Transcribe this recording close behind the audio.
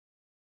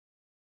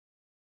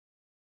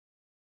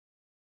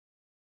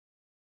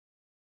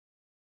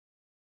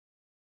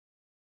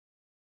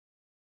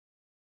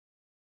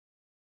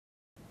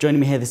Joining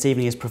me here this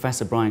evening is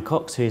Professor Brian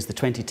Cox, who is the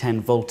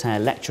 2010 Voltaire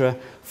lecturer,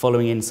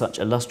 following in such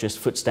illustrious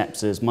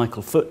footsteps as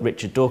Michael Foot,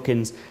 Richard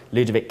Dawkins,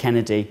 Ludovic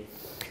Kennedy.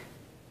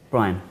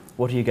 Brian,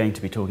 what are you going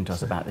to be talking to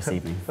us about this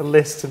evening? A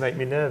list to make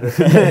me nervous.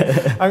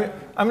 I'm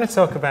going to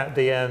talk about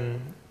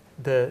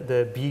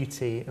the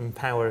beauty and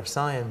power of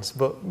science,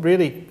 but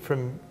really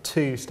from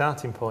two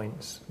starting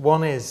points.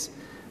 One is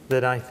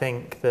that I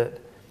think that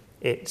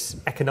it's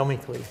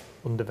economically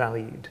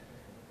undervalued.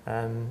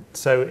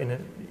 So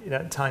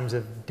in times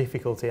of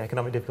difficulty,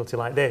 economic difficulty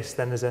like this,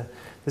 then there's a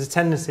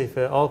tendency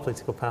for all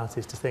political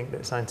parties to think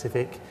that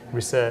scientific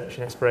research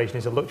and exploration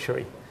is a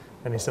luxury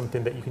and is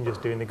something that you can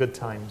just do in the good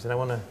times. And I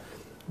want to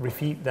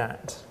refute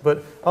that.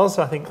 But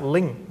also I think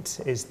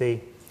linked is the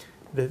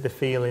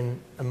feeling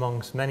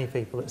amongst many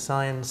people that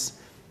science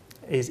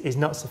is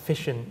not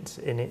sufficient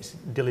in its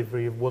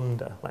delivery of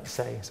wonder, let's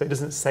say. So it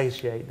doesn't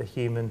satiate the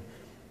human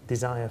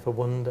desire for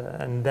wonder,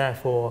 and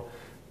therefore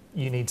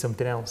you need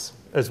something else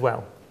as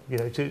well.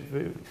 I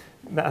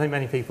think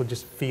many people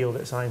just feel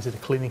that science is a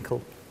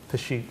clinical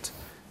pursuit,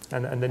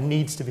 and there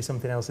needs to be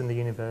something else in the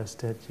universe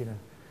to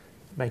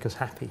make us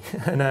happy.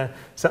 And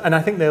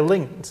I think they're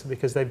linked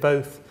because they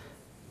both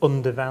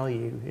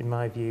undervalue, in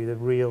my view, the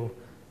real,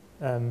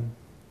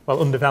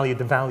 undervalue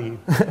the value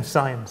of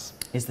science.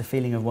 Is the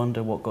feeling of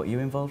wonder what got you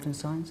involved in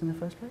science in the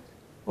first place?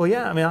 Well,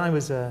 yeah, I mean, I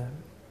was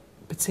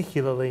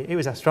it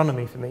was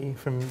astronomy for me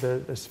from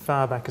as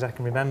far back as I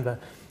can remember,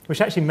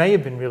 which actually may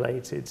have been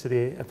related to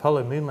the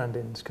Apollo moon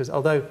landings, because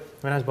although,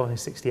 I was born in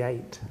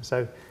 '68,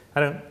 so I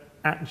don't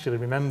actually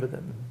remember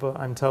them, but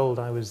I'm told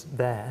I was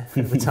there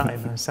at the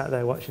time. I sat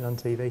there watching on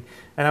TV,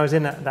 and I was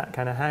in that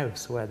kind of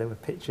house where there were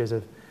pictures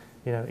of,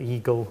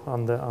 Eagle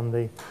on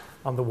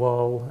the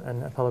wall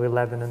and Apollo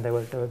 11, and there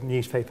were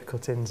newspaper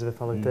cuttings of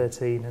Apollo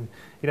 13,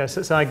 and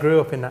so I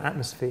grew up in that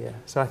atmosphere.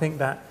 So I think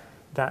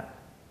that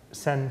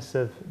sense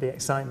of the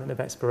excitement of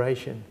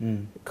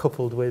exploration,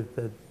 coupled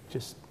with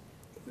just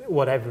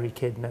what every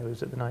kid knows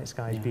that the night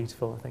sky is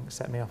beautiful, I think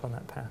set me off on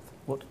that path.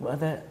 What are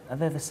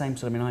there the same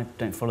sort of, I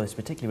don't follow this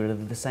particularly, but are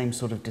there the same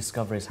sort of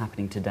discoveries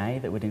happening today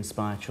that would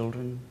inspire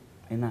children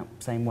in that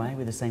same way,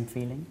 with the same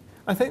feeling?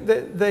 I think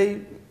that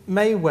they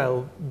may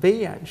well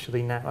be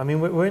actually now. I mean,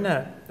 we're in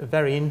a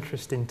very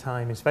interesting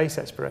time in space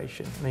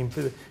exploration. I mean,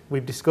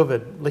 we've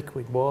discovered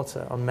liquid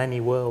water on many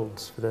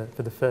worlds for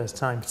the first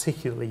time,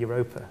 particularly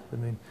Europa, the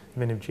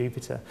moon of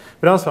Jupiter.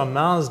 But also on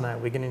Mars now,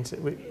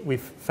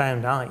 we've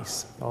found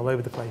ice all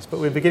over the place, but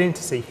we're beginning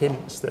to see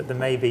hints that there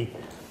may be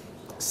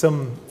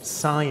some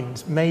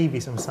signs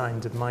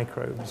of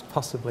microbes,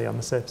 possibly on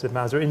the surface of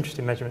Mars. There are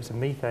interesting measurements of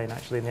methane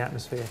actually in the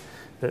atmosphere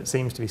that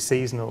seems to be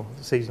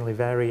seasonally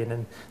varying,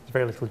 and there's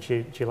very little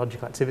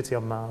geological activity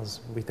on Mars,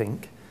 we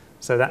think.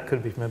 So that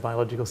could be from a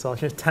biological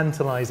source. It's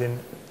tantalising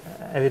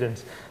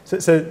evidence.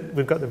 So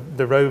we've got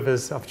the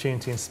rovers,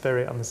 Opportunity and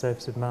Spirit, on the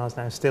surface of Mars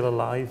now, still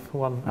alive.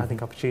 I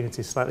think Opportunity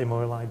is slightly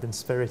more alive than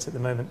Spirit at the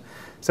moment.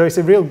 So it's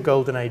a real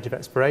golden age of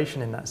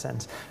exploration in that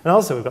sense. And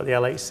also we've got the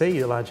LHC,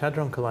 the Large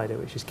Hadron Collider,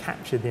 which has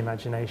captured the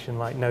imagination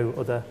like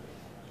no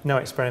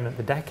experiment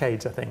for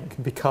decades, I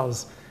think,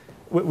 because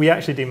we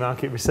actually do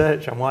market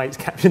research on why it's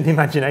captured the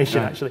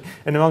imagination, actually.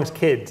 And amongst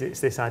kids, it's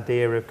this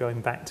idea of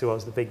going back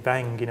towards the Big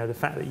Bang, the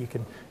fact that you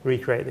can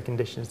recreate the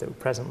conditions that were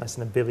present less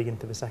than a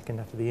billionth of a second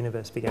after the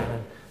universe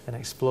began and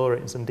explore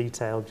it in some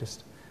detail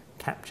just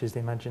captures the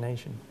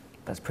imagination.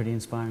 That's pretty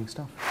inspiring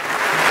stuff.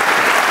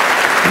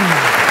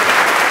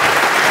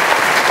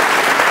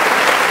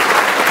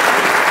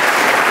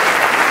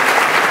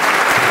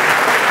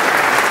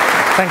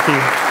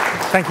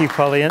 Thank you,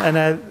 Polly. And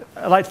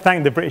I'd like to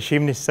thank the British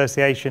Humanist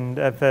Association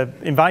for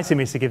inviting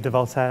me to give the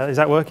Voltaire. Is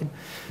that working?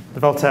 The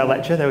Voltaire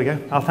lecture. There we go.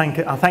 I'll thank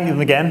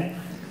them again.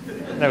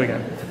 There we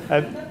go.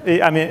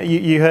 I mean,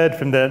 you heard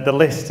from the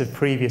list of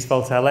previous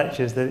Voltaire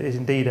lectures that it is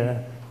indeed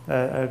a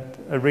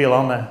real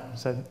honour.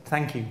 So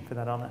thank you for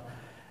that honour.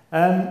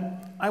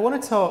 I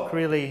want to talk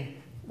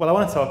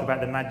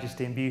about the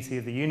majesty and beauty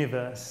of the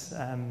universe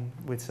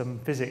with some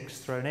physics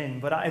thrown in.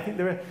 But I think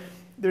there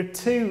are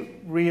two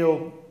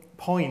real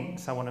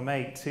points I want to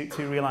make,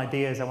 two real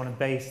ideas I want to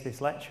base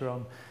this lecture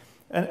on,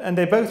 and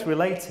they're both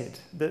related.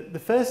 The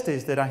first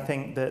is that I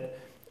think that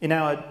in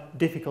our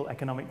difficult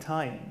economic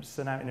times,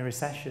 and out in a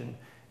recession,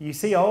 you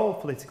see all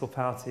political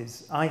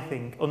parties, I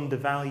think,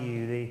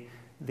 undervalue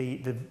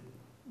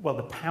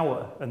the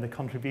power and the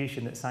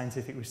contribution that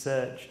scientific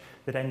research,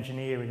 that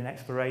engineering and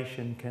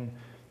exploration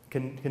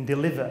can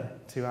deliver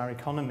to our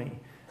economy.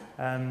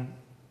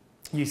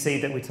 You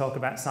see that we talk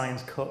about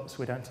science cuts,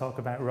 we don't talk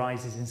about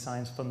rises in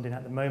science funding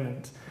at the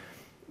moment.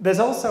 There's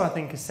also, I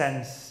think, a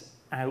sense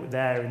out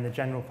there in the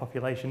general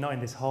population, not in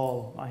this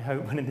hall, I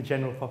hope, but in the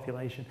general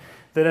population,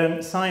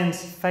 that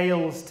science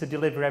fails to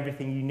deliver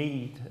everything you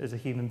need as a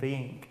human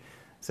being.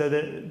 So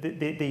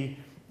the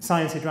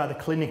science is rather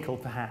clinical,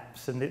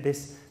 perhaps, and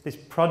this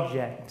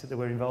project that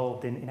we're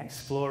involved in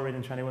exploring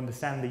and trying to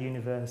understand the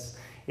universe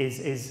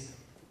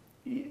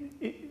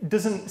it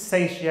doesn't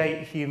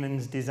satiate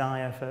humans'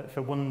 desire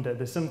for wonder.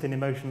 There's something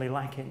emotionally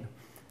lacking,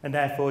 and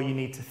therefore you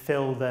need to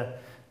fill the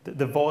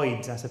the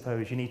voids, I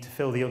suppose. You need to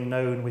fill the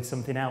unknown with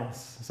something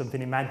else,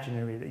 something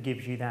imaginary that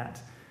gives you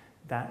that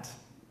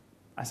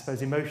I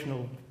suppose,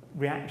 emotional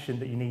reaction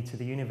that you need to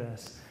the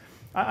universe.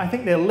 I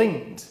think they're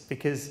linked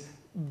because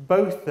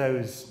both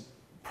those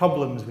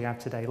problems we have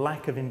today,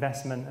 lack of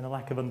investment and a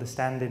lack of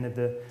understanding of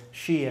the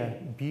sheer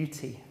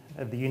beauty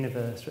of the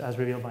universe as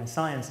revealed by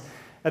science,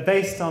 are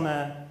based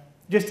on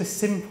just a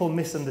simple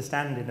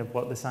misunderstanding of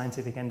what the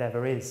scientific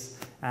endeavour is,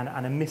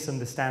 and a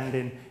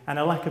misunderstanding and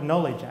a lack of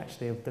knowledge,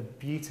 actually, of the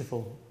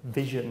beautiful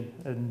vision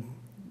and,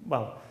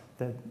 well,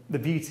 the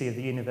beauty of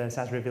the universe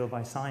as revealed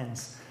by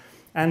science.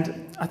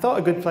 And I thought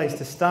a good place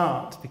to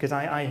start, because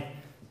I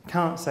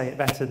can't say it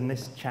better than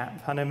this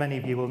chap. I know many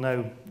of you will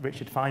know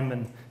Richard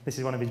Feynman. This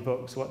is one of his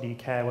books, What Do You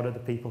Care, What Other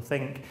People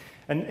Think?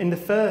 And in the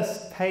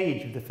first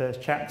page of the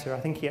first chapter, I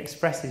think he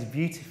expresses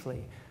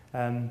beautifully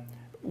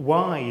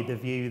why the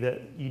view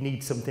that you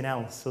need something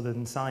else other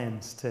than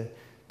science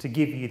to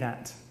give you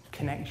that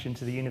connection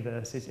to the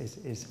universe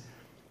is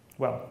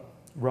well,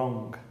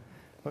 wrong.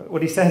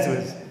 What he says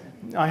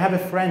was, I have a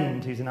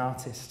friend who's an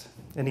artist,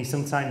 and he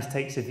sometimes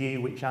takes a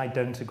view which I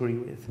don't agree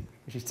with,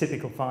 which is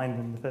typical Feynman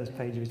in the first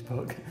page of his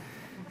book.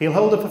 He'll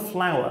hold up a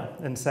flower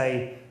and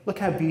say, look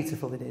how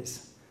beautiful it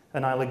is,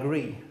 and I'll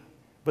agree.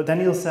 But then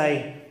he'll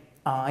say,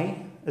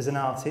 I, as an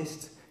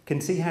artist,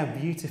 can see how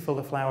beautiful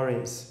a flower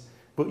is,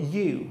 but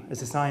you,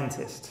 as a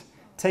scientist,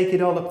 take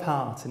it all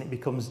apart and it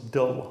becomes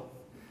dull.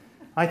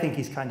 I think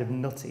he's kind of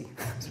nutty.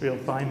 It's real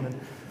Feynman.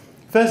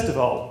 First of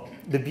all,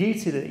 the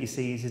beauty that he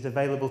sees is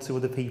available to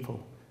other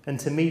people, and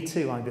to me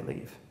too, I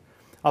believe.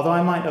 Although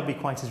I might not be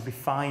quite as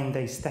refined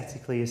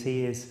aesthetically as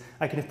he is,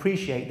 I can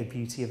appreciate the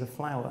beauty of a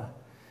flower.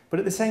 But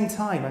at the same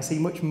time, I see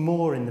much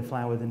more in the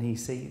flower than he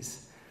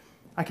sees.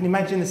 I can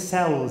imagine the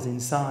cells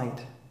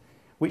inside,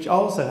 which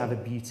also have a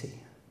beauty.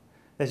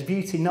 There's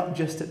beauty not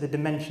just at the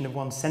dimension of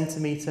 1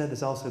 centimetre,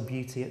 there's also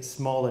beauty at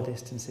smaller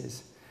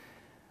distances.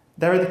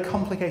 There are the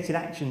complicated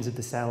actions of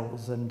the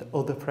cells and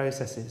other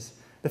processes.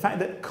 The fact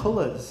that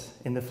colours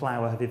in the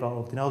flower have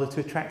evolved in order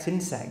to attract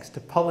insects to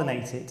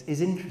pollinate it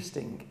is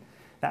interesting.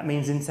 That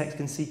means insects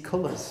can see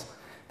colours.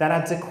 That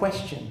adds a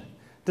question.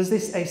 Does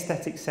this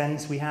aesthetic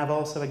sense we have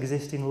also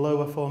exist in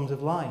lower forms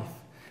of life?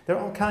 There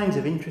are all kinds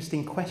of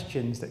interesting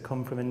questions that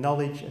come from a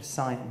knowledge of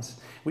science,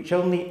 which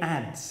only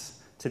adds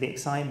to the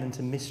excitement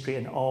and mystery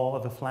and awe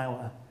of a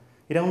flower.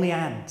 It only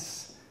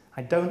adds.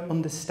 I don't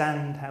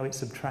understand how it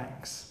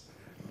subtracts.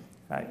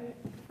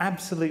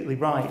 Absolutely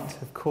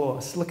right, of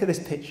course. Look at this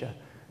picture.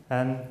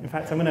 In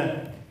fact,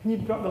 can you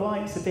drop the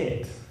lights a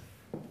bit?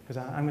 Because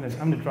I'm going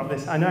to drop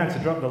this. I know how to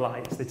drop the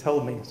lights. They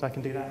told me, so I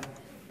can do that.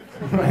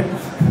 Right.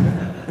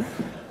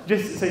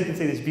 Just so you can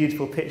see this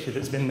beautiful picture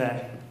that's been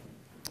there.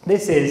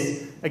 This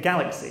is a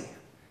galaxy.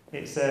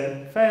 It's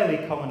a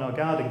fairly common or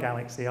garden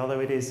galaxy,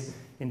 although it is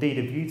indeed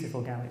a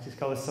beautiful galaxy. It's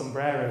called a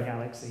sombrero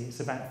galaxy. It's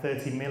about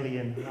 30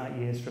 million light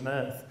years from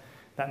Earth.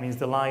 That means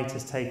the light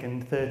has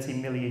taken 30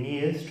 million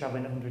years,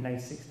 travelling at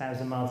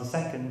 186,000 miles a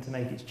second, to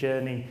make its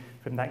journey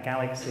from that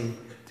galaxy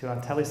to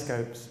our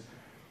telescopes.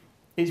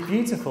 It's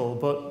beautiful,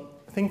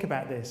 but think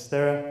about this.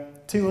 There are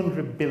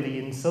 200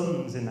 billion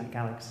suns in that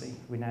galaxy,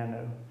 we now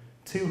know.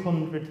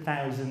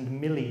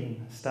 200,000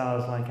 million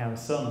stars like our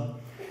sun.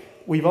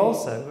 We've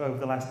also, over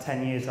the last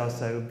 10 years or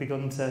so,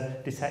 begun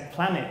to detect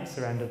planets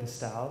around other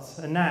stars,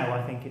 and now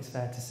I think it's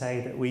fair to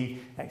say that we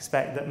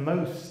expect that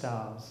most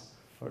stars,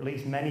 or at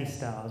least many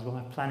stars, will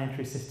have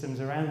planetary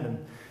systems around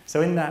them. So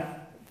in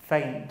that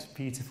faint,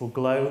 beautiful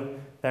glow,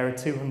 there are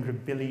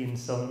 200 billion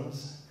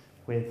suns,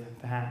 with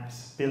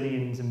perhaps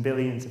billions and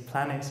billions of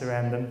planets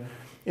around them.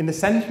 In the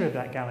centre of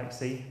that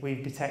galaxy,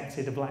 we've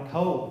detected a black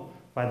hole,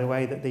 by the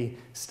way that the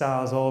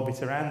stars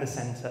orbit around the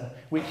centre,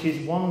 which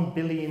is 1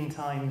 billion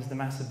times the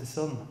mass of the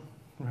sun.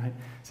 Right?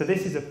 So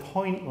this is a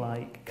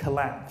point-like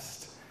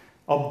collapsed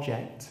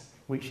object,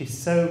 which is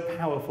so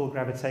powerful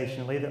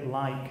gravitationally that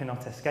light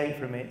cannot escape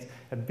from it,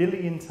 1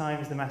 billion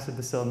times the mass of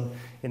the sun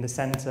in the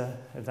centre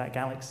of that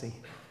galaxy.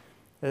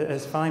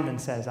 As Feynman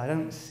says, I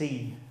don't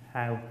see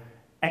how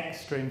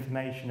extra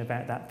information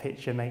about that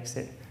picture makes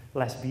it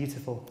less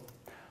beautiful.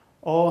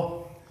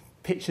 Or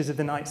pictures of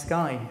the night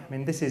sky. I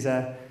mean, this is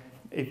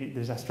if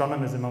there's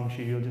astronomers amongst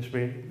you, you'll just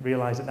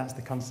realise that that's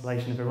the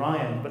constellation of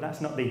Orion, but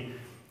that's not the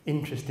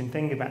interesting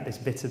thing about this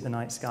bit of the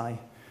night sky.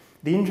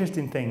 The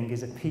interesting thing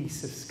is a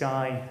piece of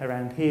sky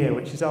around here,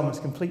 which is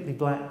almost completely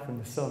black from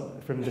the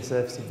sun, from the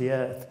surface of the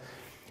Earth.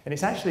 And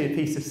it's actually a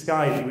piece of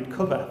sky that you would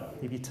cover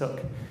if you took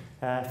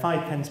a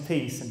 5p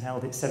piece and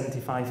held it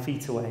 75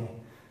 feet away.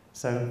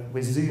 So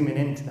we're zooming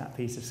into that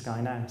piece of sky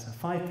now. So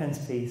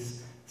 5p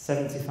piece,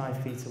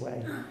 75 feet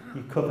away.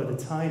 You cover the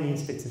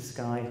tiniest bit of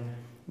sky,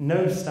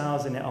 no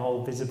stars in it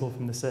all visible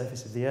from the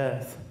surface of the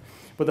Earth.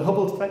 But the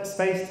Hubble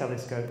Space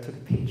Telescope took a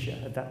picture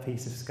of that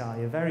piece of sky,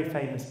 a very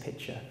famous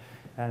picture.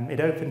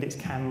 It opened its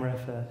camera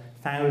for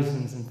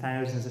thousands and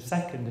thousands of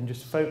seconds and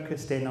just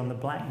focused in on the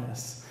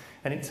blackness.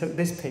 And it took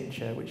this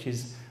picture, which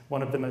is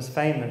one of the most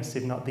famous,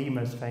 if not the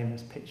most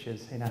famous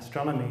pictures in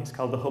astronomy. It's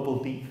called the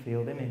Hubble Deep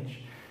Field Image.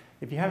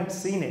 If you haven't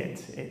seen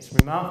it, it's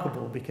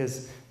remarkable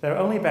because there are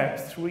only about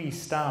 3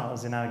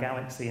 stars in our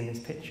galaxy in this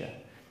picture.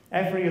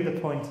 Every other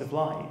point of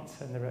light,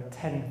 and there are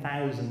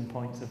 10,000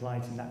 points of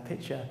light in that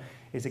picture,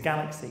 is a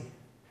galaxy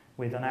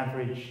with on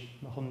average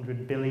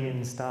 100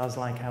 billion stars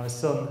like our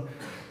sun.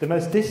 The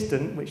most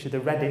distant, which are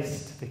the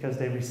reddest because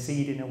they're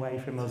receding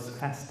away from us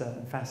faster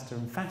and faster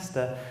and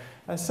faster,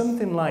 are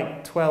something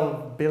like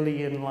 12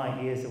 billion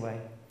light years away.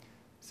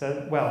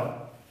 So,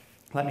 well,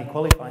 let me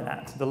qualify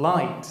that. The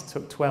light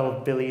took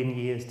 12 billion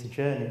years to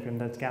journey from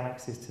those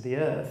galaxies to the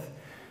Earth.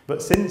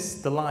 But since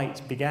the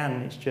light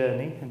began its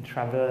journey and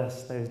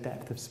traversed those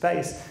depths of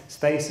space,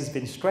 space has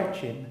been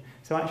stretching.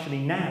 So actually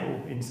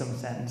now, in some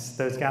sense,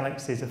 those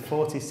galaxies are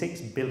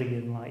 46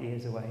 billion light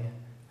years away.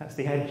 That's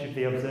the edge of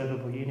the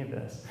observable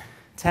universe.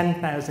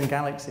 10,000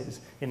 galaxies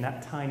in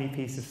that tiny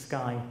piece of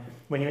sky.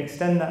 When you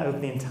extend that over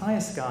the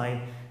entire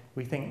sky,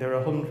 we think there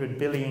are 100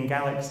 billion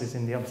galaxies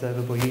in the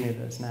observable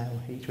universe now,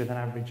 each with an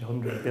average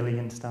 100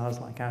 billion stars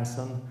like our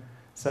sun.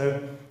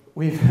 So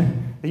the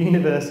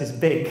universe is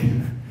big.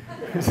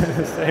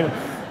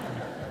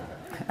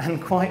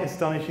 And quite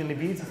astonishingly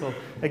beautiful.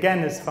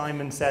 Again, as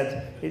Feynman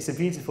said, it's a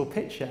beautiful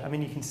picture. I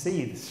mean, you can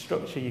see the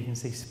structure, you can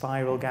see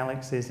spiral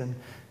galaxies and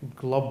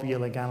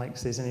globular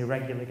galaxies and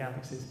irregular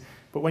galaxies.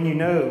 But when you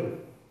know,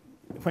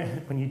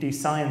 when you do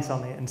science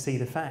on it and see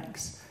the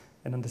facts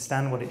and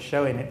understand what it's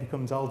showing, it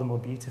becomes all the more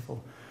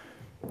beautiful.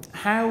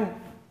 How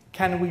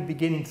can we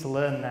begin to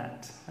learn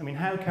that? I mean,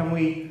 how can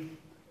we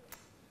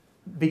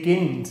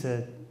begin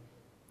to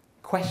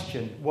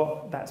question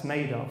what that's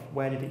made of?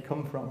 Where did it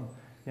come from?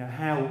 You know,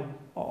 how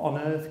on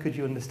earth could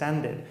you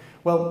understand it?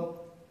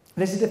 Well,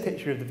 this is a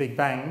picture of the Big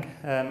Bang,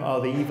 or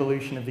the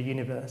evolution of the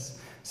universe.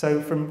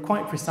 So from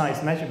quite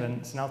precise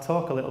measurements, and I'll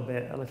talk a little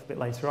bit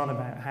later on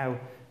about how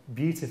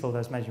beautiful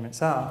those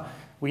measurements are,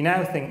 we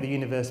now think the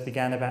universe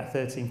began about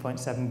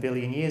 13.7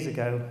 billion years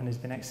ago and has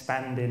been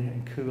expanding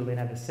and cooling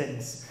ever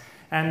since.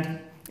 And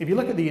if you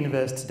look at the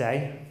universe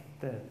today,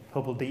 the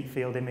Hubble Deep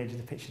Field image,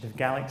 the picture of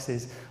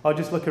galaxies, or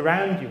just look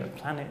around you at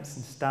planets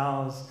and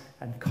stars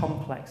and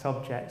complex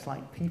objects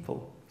like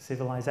people,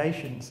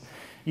 civilizations,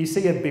 you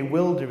see a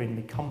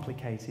bewilderingly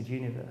complicated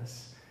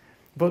universe.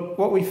 But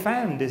what we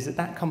found is that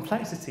that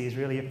complexity is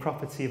really a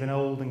property of an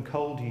old and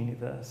cold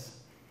universe.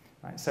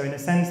 Right? So in a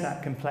sense,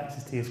 that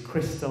complexity has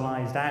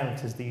crystallized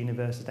out as the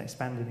universe has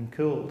expanded and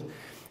cooled.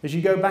 As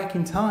you go back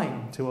in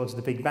time towards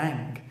the Big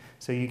Bang,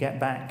 so you get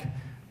back,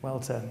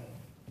 well, to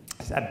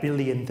a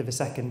billionth of a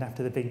second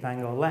after the Big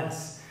Bang or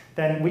less,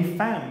 then we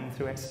found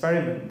through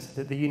experiment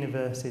that the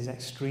universe is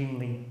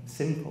extremely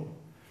simple.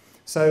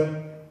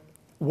 So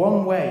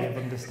one way of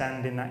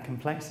understanding that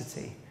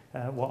complexity,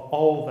 what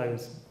all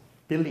those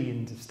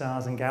billions of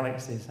stars and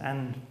galaxies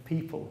and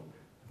people,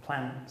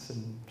 plants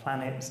and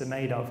planets are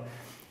made of,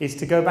 is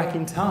to go back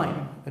in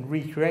time and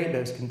recreate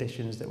those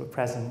conditions that were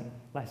present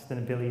less than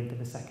a billionth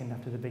of a second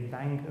after the Big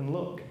Bang and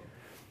look.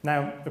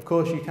 Now, of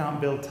course, you can't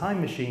build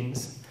time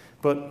machines,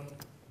 but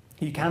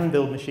you can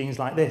build machines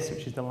like this,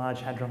 which is the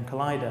Large Hadron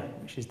Collider,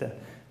 which is the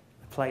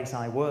place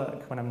I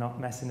work when I'm not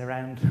messing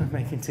around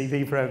making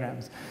TV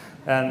programs.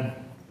 And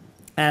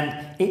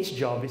its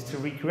job is to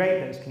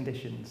recreate those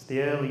conditions,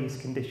 the earliest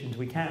conditions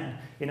we can,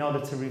 in order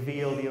to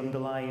reveal the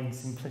underlying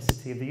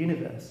simplicity of the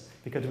universe,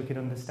 because we could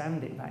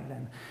understand it back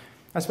then.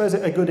 I suppose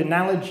a good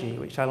analogy,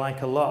 which I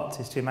like a lot,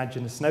 is to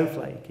imagine a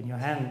snowflake in your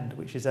hand,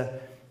 which is an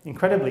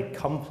incredibly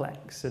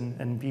complex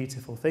and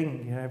beautiful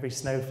thing. You know, every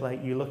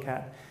snowflake you look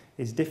at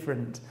is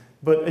different.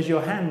 But as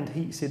your hand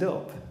heats it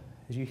up,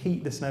 as you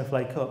heat the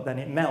snowflake up, then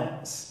it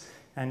melts,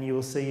 and you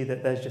will see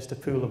that there's just a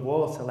pool of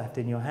water left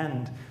in your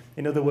hand.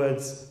 In other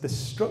words, the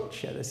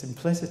structure, the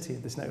simplicity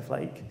of the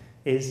snowflake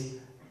is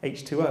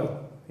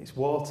H2O. It's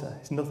water.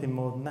 It's nothing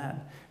more than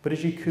that. But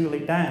as you cool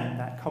it down,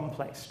 that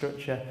complex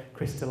structure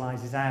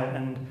crystallizes out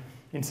and,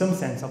 in some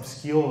sense,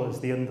 obscures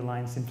the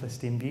underlying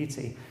simplicity and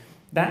beauty.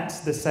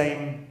 That's the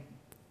same,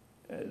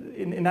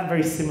 in that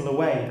very similar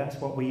way, that's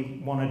what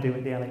we want to do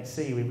at the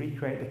LHC. We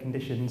recreate the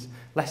conditions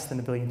less than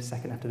a billionth of a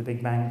second after the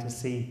Big Bang to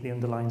see the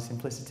underlying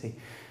simplicity.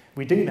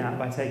 We do that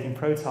by taking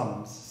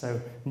protons,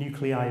 so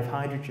nuclei of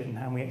hydrogen,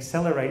 and we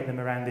accelerate them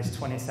around this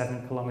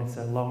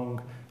 27-kilometre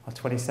long, or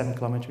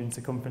 27-kilometre in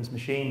circumference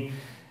machine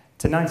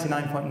to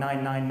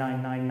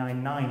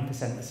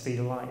 99.999999% the speed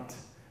of light.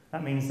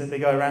 That means that they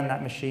go around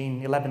that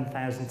machine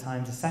 11,000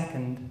 times a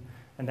second,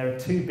 and there are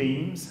 2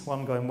 beams,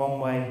 one going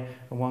one way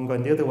and one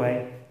going the other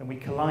way, and we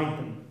collide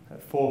them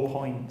at 4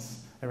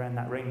 points around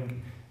that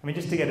ring. I mean,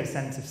 just to get a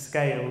sense of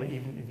scale,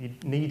 even if you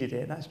needed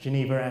it, that's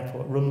Geneva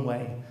Airport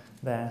runway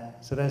there.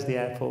 So there's the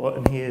airport,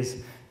 and here's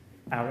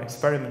our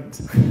experiment,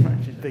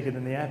 which is bigger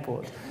than the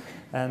airport.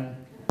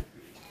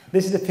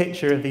 This is a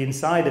picture of the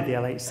inside of the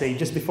LHC,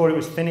 just before it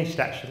was finished,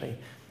 actually,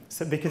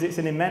 so, because it's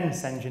an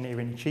immense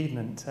engineering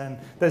achievement.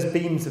 Those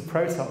beams of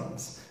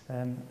protons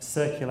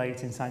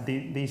circulate inside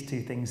these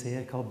 2 things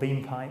here, called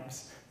beam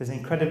pipes. There's an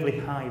incredibly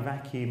high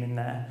vacuum in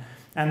there.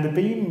 And the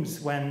beams,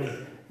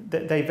 when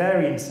they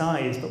vary in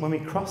size, but when we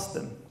cross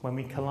them, when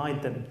we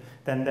collide them,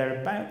 then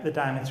they're about the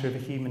diameter of a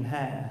human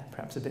hair,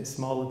 perhaps a bit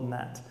smaller than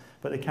that,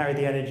 but they carry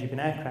the energy of an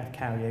aircraft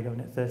carrier going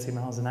at 30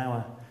 miles an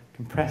hour,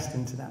 compressed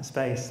into that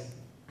space.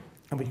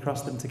 And we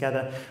cross them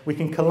together. We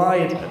can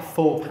collide at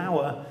full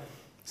power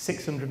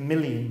 600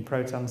 million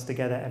protons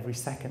together every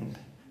second.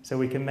 So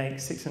we can make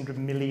 600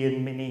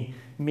 million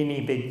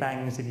mini Big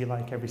Bangs, if you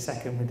like, every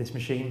second with this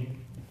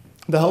machine.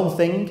 The whole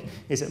thing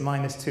is at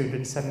minus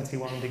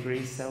 271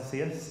 degrees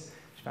Celsius,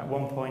 which is about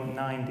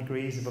 1.9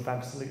 degrees above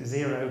absolute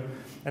zero.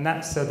 And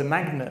that's so the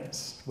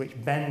magnets which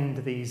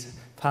bend these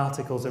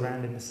particles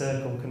around in the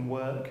circle can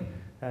work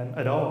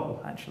at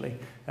all, actually.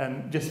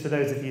 Just for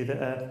those of you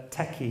that are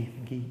techie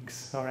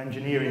geeks or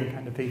engineering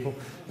kind of people,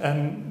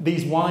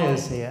 these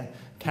wires here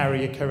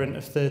carry a current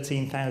of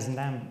 13,000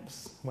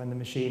 amps when the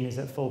machine is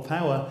at full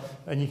power,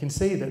 and you can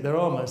see that they're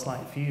almost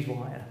like fuse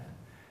wire.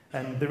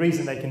 And the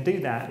reason they can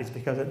do that is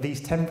because at these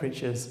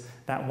temperatures,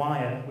 that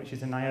wire, which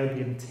is a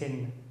niobium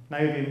tin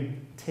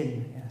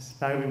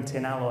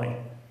alloy,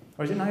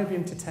 or is it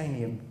niobium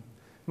titanium?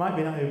 Might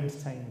be niobium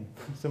titanium.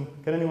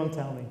 Can anyone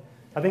tell me?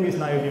 I think it's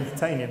niobium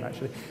titanium,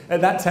 actually.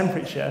 At that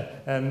temperature,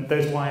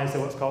 those wires are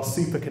what's called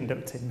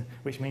superconducting,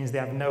 which means they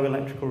have no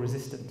electrical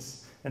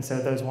resistance. And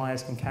so those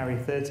wires can carry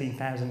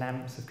 13,000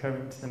 amps of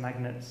current to the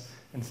magnets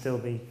and still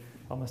be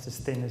almost as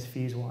thin as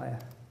fuse wire.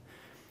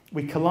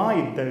 We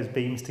collide those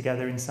beams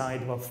together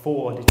inside, well,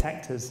 4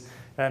 detectors.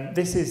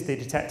 This is the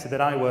detector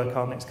that I work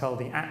on. It's called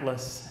the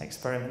Atlas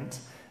experiment.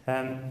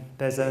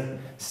 There's a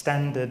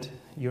standard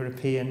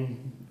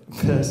European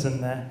person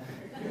there,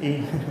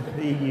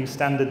 the EU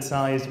standard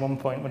size, 1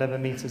 point whatever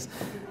meters.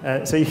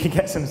 So you can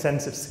get some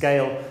sense of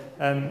scale.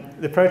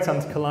 The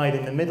protons collide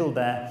in the middle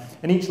there,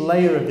 and each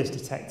layer of this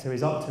detector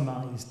is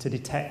optimized to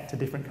detect a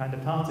different kind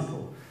of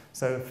particle.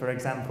 So, for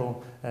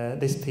example,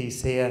 this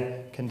piece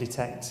here can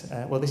detect,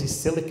 well, this is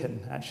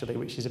silicon, actually,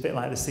 which is a bit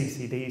like the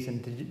CCDs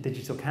in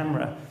digital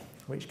camera,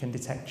 which can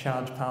detect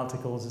charged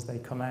particles as they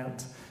come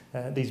out.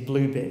 These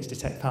blue bits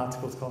detect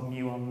particles called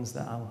muons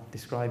that I'll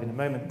describe in a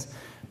moment.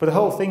 But the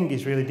whole thing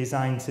is really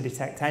designed to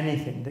detect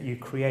anything that you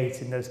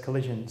create in those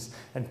collisions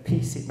and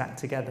piece it back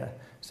together.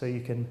 So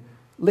you can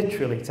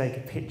literally take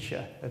a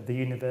picture of the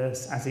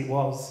universe as it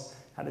was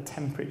at the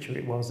temperature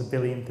it was a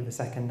billionth of a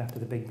second after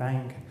the Big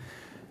Bang.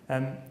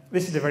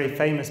 This is a very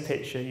famous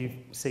picture you've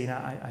seen,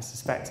 I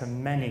suspect,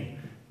 on many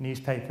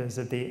newspapers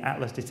of the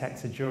Atlas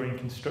detector during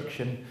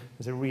construction.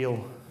 There's a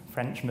real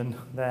Frenchman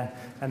there.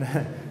 And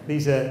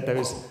these are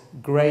those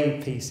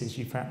grey pieces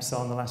you perhaps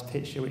saw in the last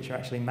picture, which are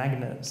actually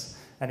magnets.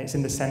 And it's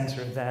in the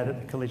centre of there that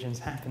the collisions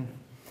happen.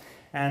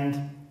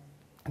 And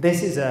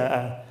this is,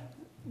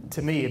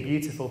 to me, a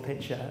beautiful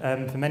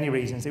picture for many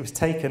reasons. It was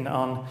taken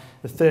on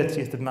the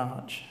 30th of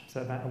March,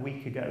 so about a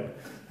week ago.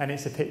 And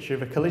it's a picture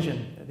of a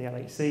collision at the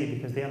LHC,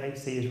 because the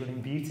LHC is running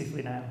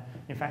beautifully now.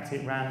 In fact,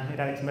 it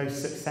had its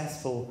most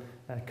successful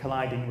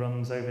colliding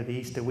runs over the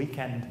Easter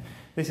weekend.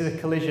 This is a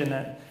collision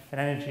at an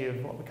energy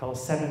of what we call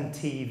 7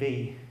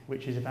 TeV,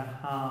 which is about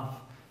half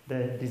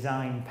the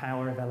design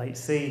power of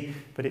LHC,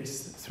 but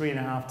it's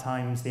 3.5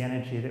 times the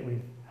energy that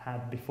we've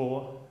had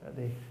before at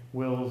the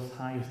world's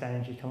highest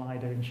energy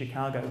collider in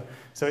Chicago.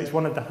 So it's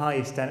one of the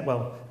highest,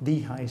 well,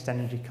 the highest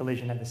energy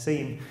collision ever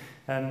seen.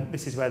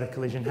 This is where the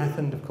collision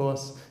happened, of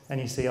course, and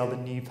you see all the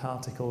new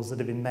particles that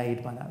have been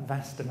made by that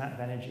vast amount of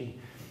energy.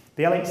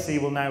 The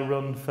LHC will now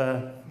run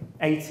for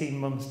 18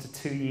 months to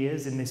 2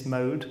 years in this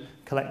mode,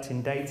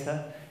 collecting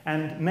data,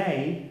 and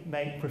may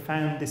make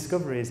profound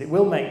discoveries. It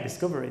will make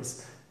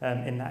discoveries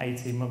in that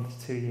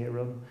 18-month to 2-year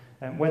run.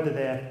 Whether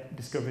they're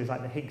discoveries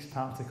like the Higgs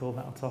particle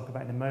that I'll talk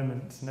about in a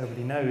moment,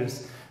 nobody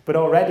knows. But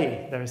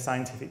already there are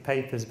scientific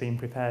papers being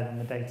prepared on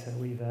the data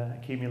we've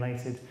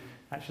accumulated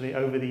actually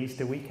over the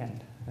Easter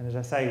weekend. And as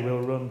I say,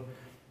 we'll run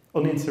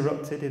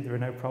uninterrupted if there are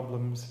no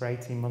problems for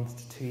 18 months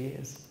to 2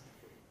 years.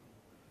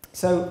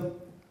 So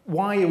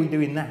why are we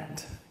doing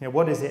that? You know,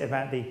 what is it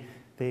about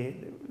the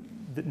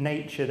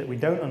nature that we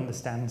don't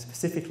understand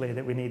specifically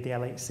that we need the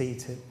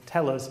LHC to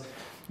tell us?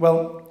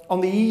 Well, on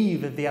the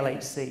eve of the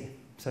LHC,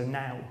 so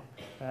now,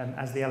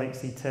 as the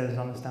LHC turns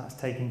on and starts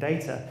taking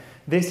data,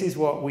 this is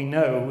what we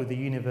know the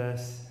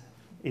universe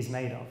is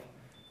made of.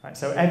 Right?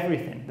 So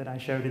everything that I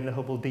showed in the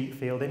Hubble Deep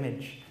Field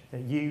image,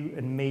 you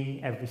and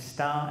me, every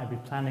star, every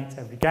planet,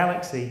 every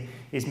galaxy,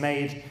 is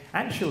made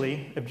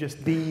actually of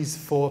just these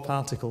 4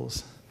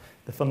 particles,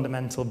 the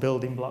fundamental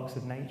building blocks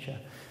of nature.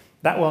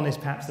 That one is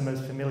perhaps the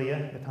most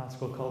familiar, the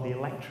particle called the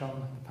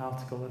electron, the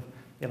particle of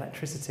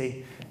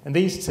electricity. And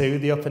these 2,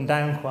 the up and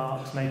down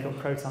quarks, make up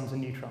protons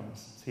and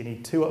neutrons. So you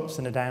need 2 ups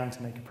and a down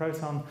to make a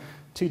proton,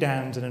 2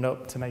 downs and an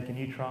up to make a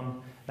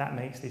neutron. That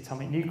makes the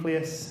atomic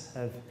nucleus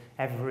of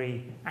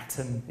every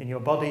atom in your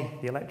body.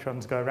 The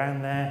electrons go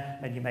around there,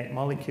 and you make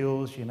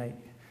molecules, you make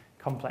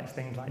complex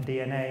things like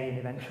DNA, and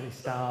eventually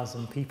stars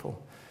and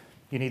people.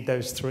 You need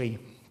those 3.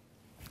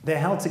 They're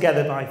held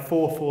together by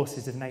 4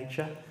 forces of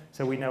nature.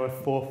 So we know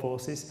of 4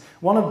 forces.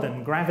 One of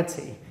them,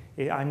 gravity,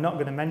 I'm not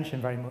going to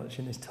mention very much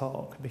in this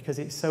talk because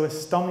it's so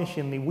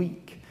astonishingly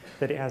weak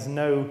that it has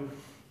no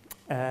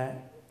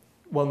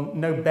well,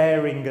 no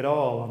bearing at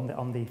all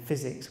on the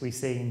physics we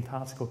see in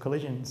particle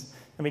collisions.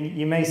 I mean,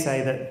 you may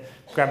say that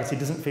gravity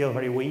doesn't feel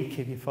very weak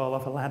if you fall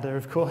off a ladder,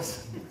 of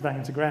course,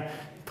 bang to ground,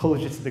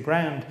 pulls you to the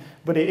ground.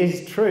 But it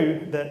is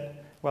true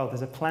that, well,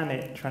 there's a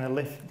planet trying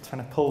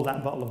to pull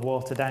that bottle of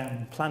water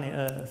down, planet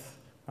Earth,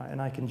 right?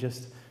 And I can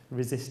just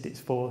resist its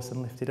force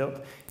and lift it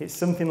up. It's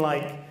something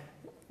like,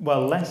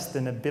 well, less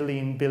than a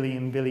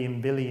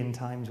billion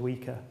times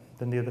weaker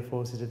than the other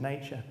forces of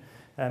nature.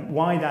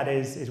 Why that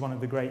is one of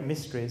the great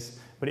mysteries,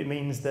 but it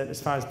means that as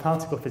far as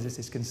particle physics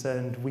is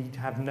concerned, we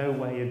have no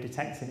way of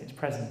detecting its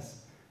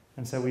presence,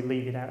 and so we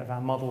leave it out of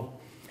our model.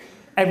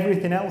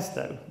 Everything else,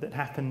 though, that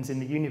happens in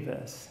the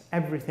universe,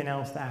 everything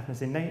else that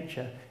happens in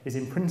nature is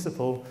in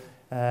principle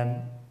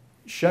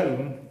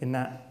shown in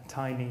that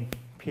tiny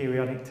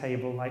periodic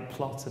table-like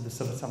plot of the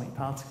subatomic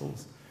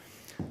particles.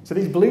 So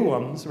these blue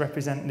ones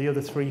represent the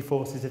other three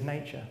forces of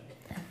nature.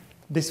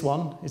 This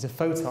one is a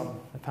photon,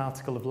 a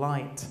particle of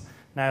light.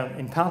 Now,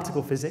 in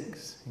particle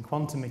physics, in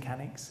quantum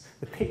mechanics,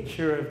 the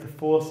picture of the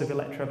force of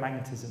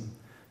electromagnetism,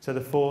 so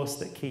the force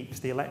that keeps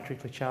the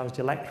electrically charged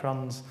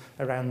electrons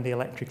around the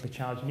electrically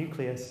charged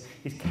nucleus,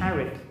 is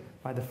carried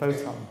by the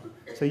photon.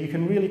 So you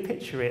can really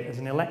picture it as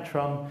an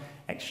electron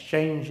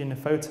exchanging a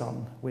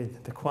photon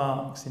with the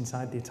quarks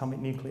inside the atomic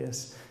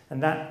nucleus.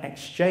 And that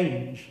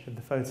exchange of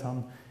the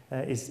photon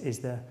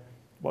is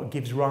what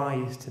gives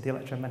rise to the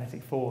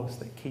electromagnetic force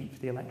that keeps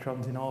the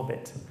electrons in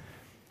orbit.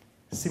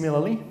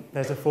 Similarly,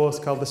 there's a force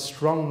called the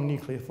strong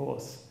nuclear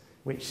force,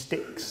 which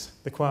sticks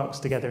the quarks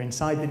together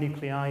inside the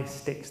nuclei,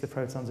 sticks the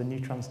protons and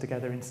neutrons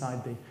together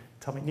inside the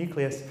atomic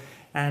nucleus,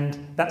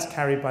 and that's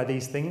carried by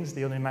these things,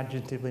 the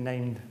unimaginatively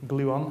named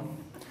gluon.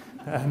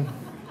 And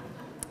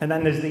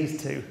then there's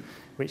these two,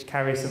 which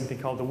carry something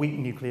called the weak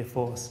nuclear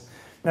force.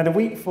 Now, the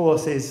weak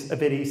force is a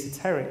bit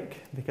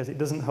esoteric because it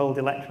doesn't hold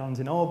electrons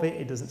in orbit,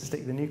 it doesn't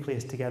stick the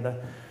nucleus together.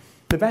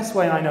 The best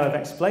way I know of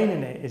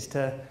explaining it is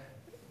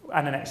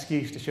and an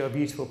excuse to show a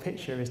beautiful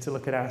picture, is to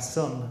look at our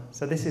sun.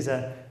 So this is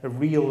a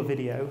real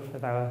video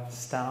of our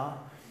star.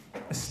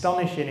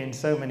 Astonishing in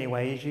so many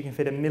ways, you can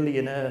fit 1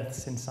 million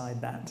Earths inside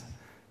that.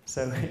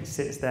 So it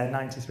sits there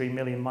 93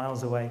 million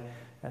miles away,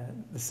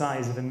 the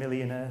size of 1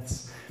 million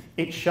Earths.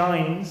 It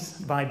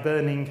shines by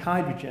burning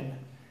hydrogen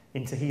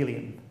into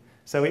helium.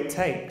 So it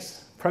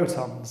takes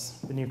protons,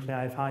 the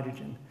nuclei of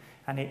hydrogen,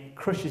 and it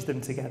crushes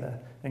them together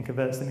and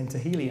converts them into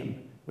helium,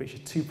 which are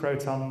 2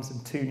 protons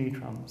and 2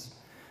 neutrons.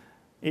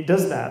 It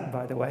does that,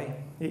 by the way.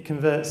 It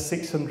converts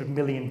 600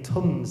 million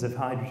tons of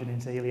hydrogen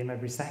into helium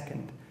every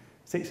second.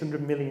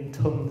 600 million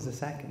tons a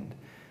second.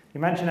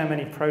 Imagine how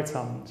many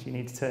protons you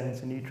need to turn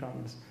into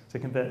neutrons to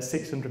convert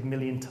 600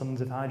 million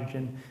tons of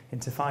hydrogen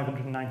into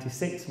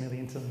 596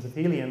 million tons of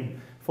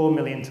helium. 4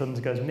 million tons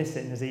goes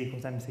missing as E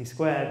equals mc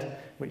squared,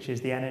 which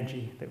is the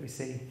energy that we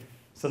see,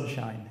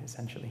 sunshine,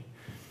 essentially.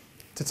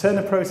 To turn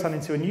a proton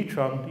into a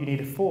neutron, you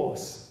need a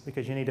force,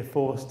 because you need a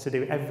force to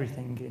do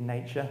everything in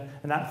nature,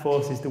 and that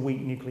force is the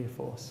weak nuclear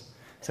force.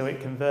 So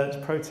it converts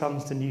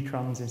protons to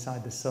neutrons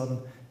inside the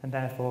sun, and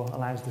therefore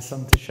allows the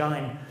sun to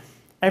shine.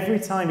 Every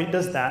time it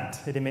does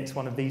that, it emits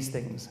one of these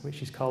things,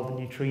 which is called the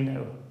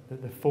neutrino,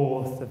 the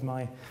fourth of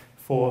my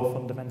 4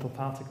 fundamental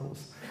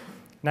particles.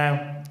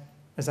 Now,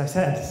 as I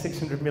said,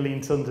 600 million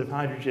tons of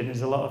hydrogen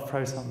is a lot of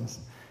protons.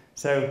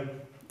 So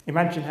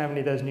imagine how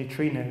many of those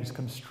neutrinos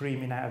come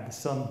streaming out of the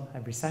sun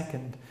every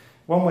second.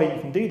 One way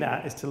you can do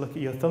that is to look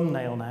at your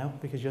thumbnail now,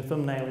 because your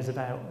thumbnail is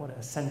about,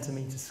 a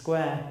centimetre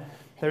square.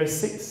 There are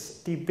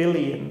 60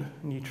 billion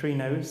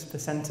neutrinos per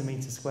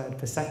centimetre squared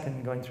per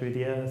second going through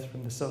the Earth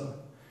from the sun.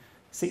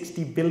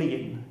 60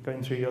 billion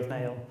going through your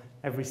nail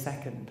every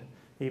second,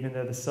 even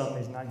though the sun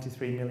is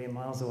 93 million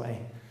miles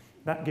away.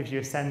 That gives you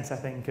a sense, I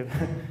think, of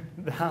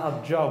the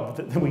hard job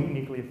that the weak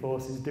nuclear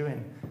force is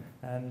doing.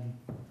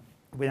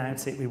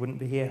 Without it, we wouldn't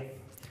be here.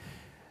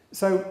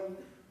 So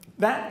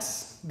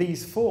that's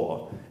these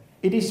 4.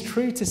 It is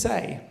true to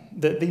say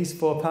that these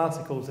 4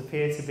 particles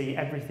appear to be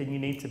everything you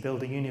need to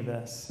build a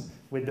universe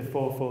with the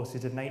 4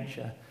 forces of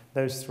nature,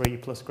 those 3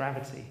 plus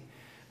gravity.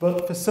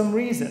 But for some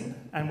reason,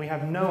 and we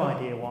have no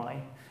idea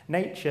why,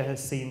 nature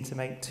has seemed to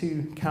make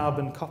 2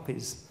 carbon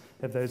copies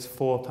of those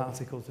 4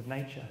 particles of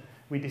nature.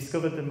 We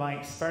discovered them by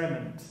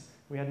experiment.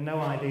 We had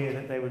no idea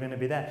that they were going to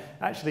be there.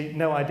 Actually,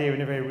 no idea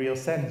in a very real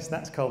sense.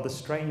 That's called the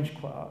strange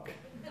quark,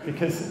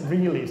 because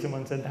really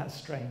someone said, that's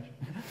strange.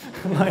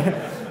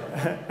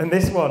 And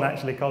this one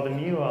actually called a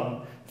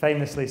muon.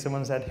 Famously,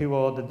 someone said, who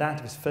ordered that?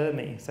 It was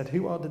Fermi. Said,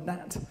 who ordered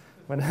that?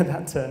 When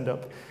that turned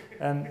up.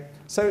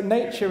 So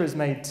nature has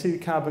made 2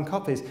 carbon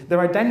copies.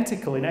 They're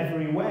identical in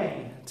every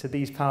way to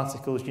these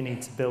particles you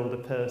need to build a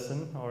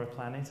person or a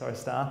planet or a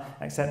star,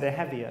 except they're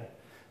heavier.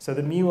 So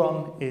the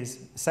muon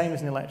is the same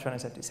as an electron,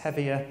 except it's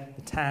heavier.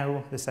 The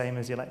tau, the same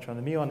as the electron.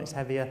 The muon is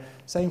heavier.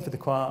 Same for the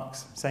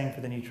quarks, same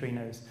for the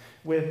neutrinos.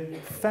 We're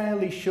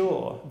fairly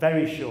sure,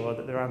 very sure,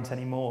 that there aren't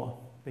any more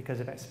because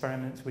of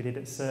experiments we did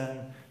at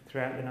CERN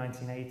throughout the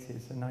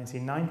 1980s and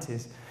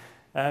 1990s.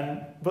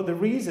 But the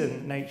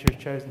reason nature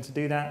has chosen to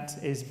do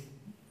that is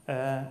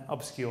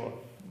obscure.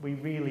 We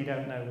really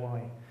don't know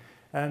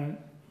why.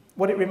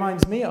 what it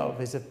reminds me of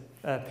is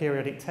a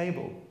periodic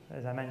table,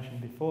 as I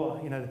mentioned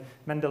before. You know,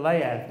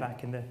 Mendeleev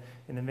back in the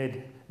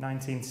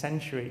mid-19th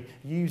century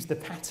used the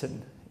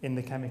pattern in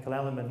the chemical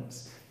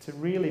elements to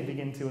really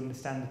begin to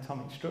understand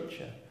atomic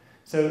structure.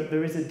 So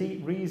there is a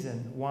deep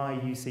reason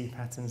why you see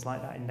patterns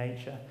like that in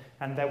nature,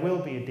 and there will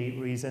be a deep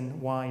reason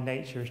why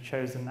nature has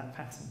chosen that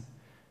pattern.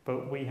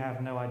 But we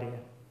have no idea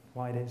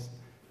why it is.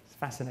 It's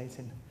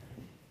fascinating.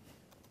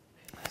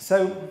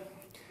 So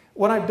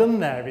what I've done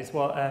there is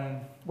what,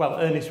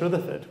 Ernest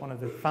Rutherford, one of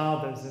the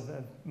fathers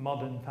of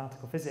modern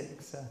particle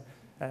physics,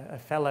 a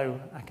fellow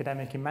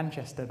academic in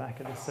Manchester back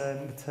at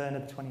the turn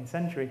of the 20th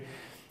century,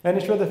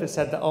 Ernest Rutherford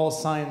said that all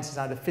science is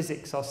either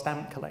physics or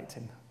stamp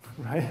collecting,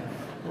 right?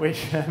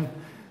 Which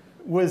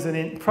was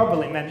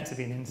probably meant to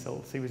be an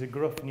insult. He was a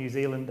gruff New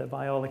Zealander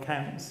by all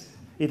accounts.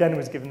 He then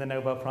was given the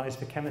Nobel Prize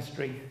for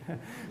Chemistry,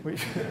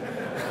 which,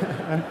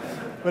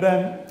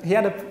 but he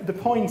had the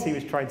point he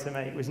was trying to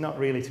make was not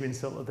really to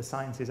insult other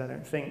sciences, I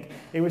don't think.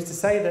 It was to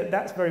say that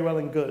that's very well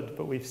and good,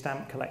 but we've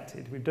stamp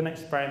collected. We've done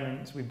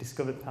experiments, we've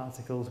discovered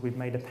particles, we've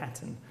made a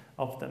pattern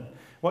of them.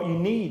 What you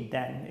need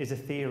then is a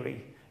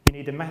theory. You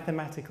need a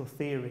mathematical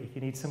theory.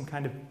 You need some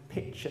kind of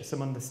picture,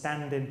 some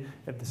understanding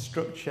of the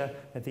structure,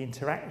 of the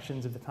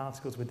interactions of the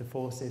particles with the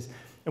forces.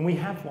 And we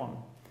have one.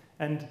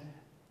 And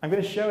I'm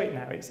going to show it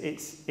now.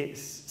 It's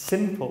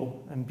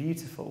simple and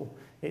beautiful.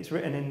 It's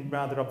written in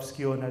rather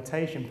obscure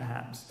notation,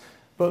 perhaps.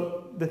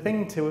 But the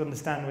thing to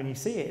understand when you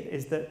see it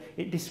is that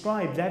it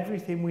describes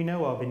everything we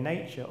know of in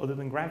nature other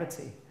than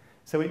gravity.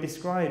 So it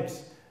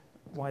describes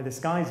why the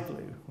sky's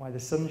blue, why the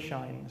sun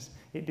shines.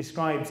 It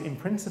describes, in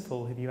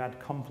principle, if you had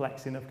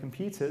complex enough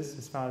computers,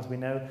 as far as we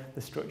know,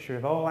 the structure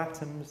of all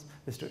atoms,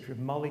 the structure of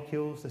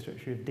molecules, the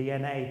structure of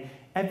DNA,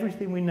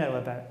 everything we know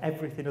about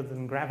everything other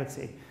than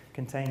gravity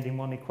contained in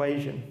one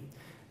equation.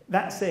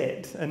 That's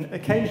it. And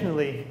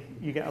occasionally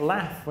you get a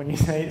laugh when you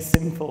say it's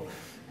simple.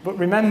 But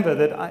remember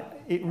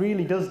that it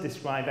really does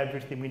describe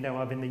everything we know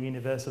of in the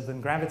universe other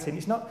than gravity. And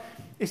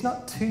it's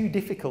not too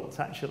difficult,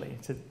 actually,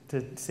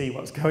 to see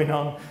what's going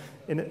on.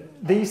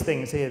 These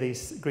things here,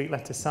 these Greek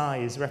letter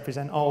psi's,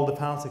 represent all the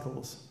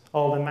particles,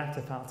 all the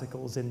matter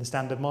particles in the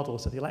standard model.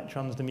 So the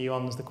electrons, the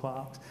muons, the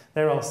quarks,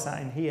 they're all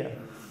sat in here.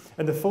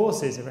 And the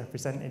forces are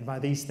represented by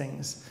these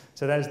things.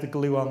 So there's the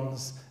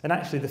gluons, and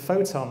actually the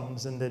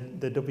photons and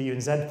the W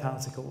and Z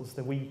particles,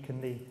 the weak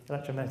and the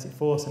electromagnetic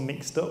force, are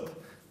mixed up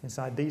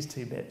inside these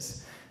two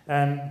bits.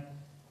 And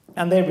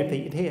they're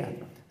repeated here.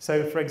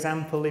 So, for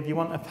example, if you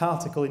want a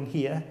particle in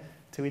here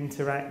to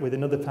interact with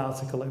another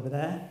particle over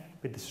there,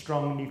 with the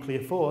strong nuclear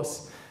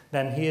force,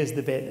 then here's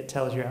the bit that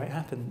tells you how it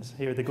happens.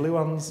 Here are the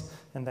gluons,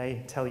 and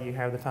they tell you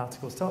how the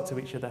particles talk to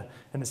each other.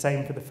 And the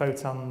same for the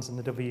photons and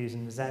the W's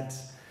and the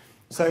Z's.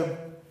 So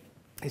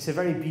it's a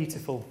very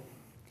beautiful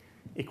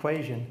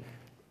equation.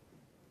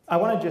 I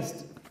want to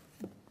just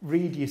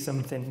read you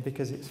something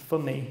because it's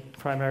funny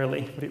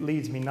primarily, but it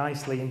leads me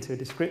nicely into a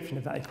description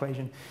of that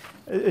equation.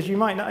 As you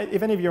might know,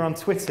 if any of you are on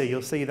Twitter,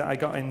 you'll see that I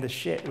got in the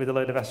shit with a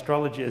load of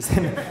astrologers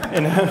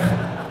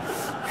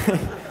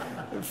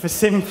for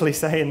simply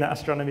saying that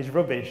astronomy is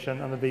rubbish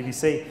on the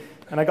BBC.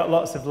 And I got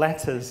lots of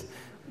letters.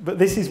 But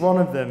this is one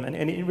of them, and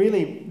it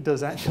really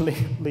does actually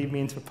lead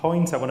me into a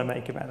point I want to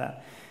make about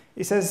that.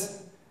 It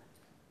says,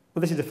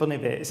 well, this is the funny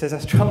bit. It says,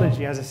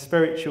 astrology has a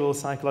spiritual,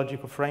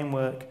 psychological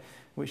framework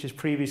which has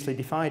previously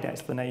defied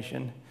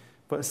explanation,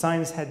 but as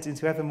science heads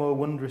into ever more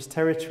wondrous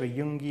territory,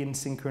 Jungian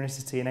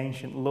synchronicity and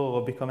ancient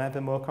law become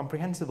ever more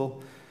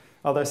comprehensible,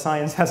 although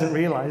science hasn't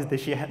realised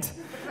this yet.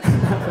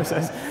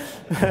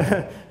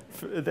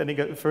 Then he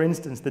goes, for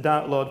instance, the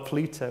Dark Lord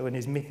Pluto and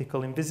his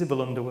mythical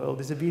invisible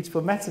underworld is a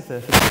beautiful metaphor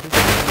for the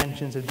physical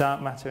dimensions of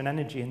dark matter and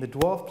energy, and the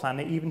dwarf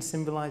planet even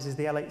symbolises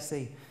the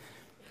LHC.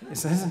 It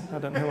says, I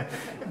don't know.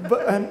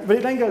 But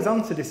it then goes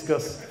on to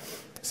discuss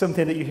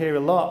something that you hear a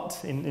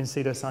lot in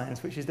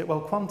pseudoscience, which is that,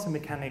 well, quantum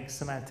mechanics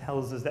somehow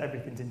tells us that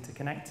everything's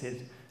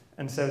interconnected,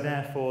 and so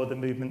therefore the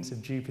movements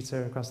of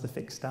Jupiter across the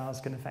fixed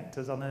stars can affect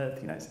us on Earth.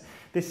 You know, it's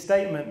this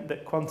statement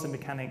that quantum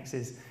mechanics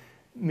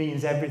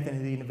means everything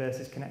in the universe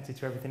is connected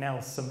to everything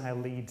else somehow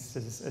leads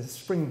as a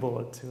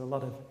springboard to a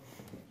lot of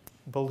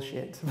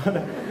bullshit.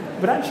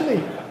 But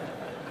actually,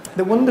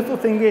 the wonderful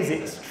thing is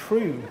it's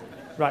true.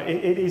 Right,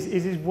 it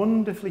is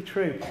wonderfully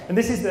true. And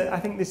I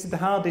think this is the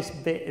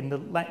hardest bit in the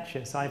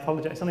lecture, so I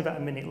apologise. It's only about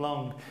a minute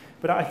long.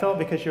 But I thought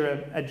because you're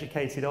an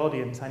educated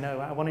audience,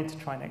 I wanted to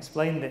try and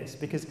explain this,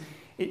 because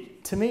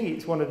to me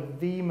it's one of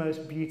the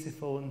most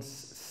beautiful and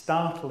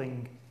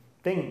startling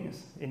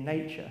things in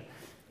nature.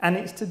 And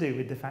it's to do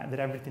with the fact that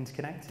everything's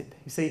connected.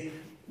 You see,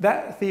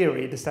 that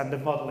theory, the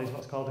standard model, is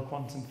what's called a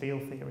quantum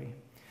field theory.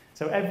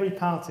 So every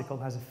particle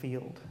has a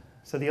field.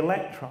 So the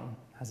electron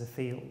has a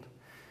field.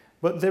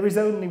 But there is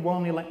only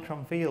one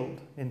electron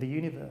field in the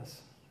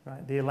universe,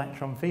 right? The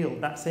electron field,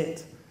 that's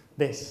it,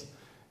 this.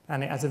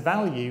 And it has a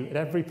value at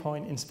every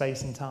point in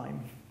space and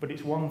time, but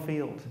it's one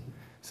field.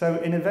 So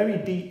in a very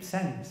deep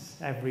sense,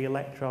 every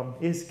electron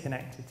is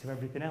connected to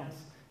everything else.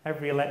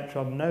 Every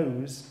electron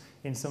knows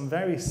in some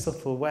very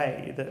subtle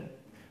way that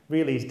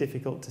really is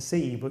difficult to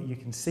see, but you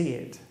can see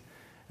it.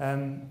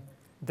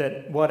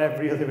 that what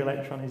every other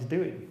electron is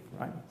doing,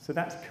 right? So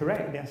that's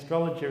correct, the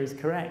astrologer is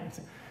correct.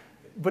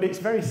 But it's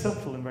very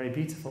subtle and very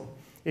beautiful.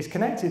 It's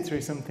connected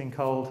through something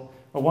called,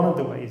 or one of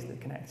the ways they're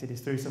connected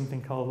is through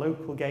something called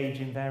local gauge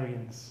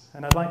invariance.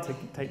 And I'd like to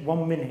take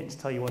 1 minute to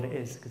tell you what it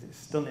is, because it's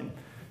stunning.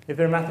 If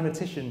there are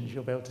mathematicians,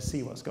 you'll be able to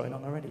see what's going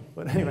on already.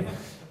 But anyway,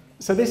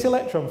 so this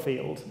electron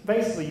field,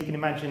 basically you can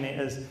imagine it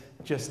as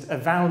just a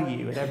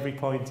value at every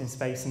point in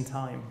space and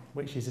time,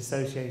 which is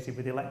associated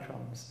with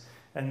electrons.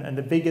 And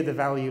the bigger the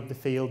value of the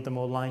field, the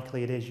more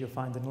likely it is you'll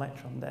find an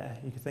electron there.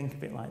 You could think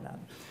of it like that.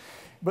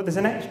 But there's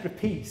an extra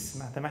piece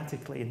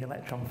mathematically in the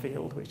electron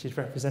field, which is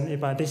represented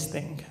by this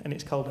thing, and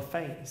it's called a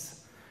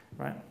phase,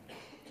 right?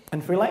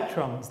 And for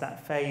electrons,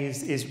 that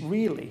phase is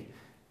really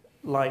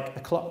like a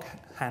clock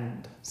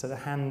hand, so the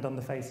hand on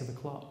the face of a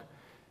clock.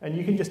 And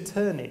you can just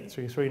turn it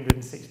through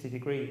 360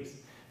 degrees.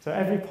 So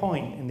every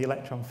point in the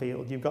electron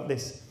field, you've got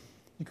this,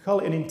 you could call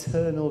it an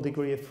internal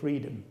degree of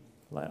freedom,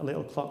 like a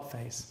little clock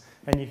face,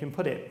 and you can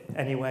put it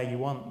anywhere you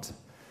want.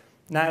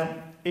 Now,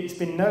 it's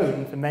been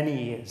known for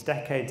many years,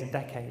 decades and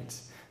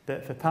decades,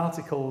 that for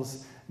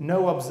particles,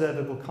 no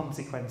observable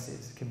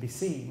consequences can be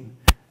seen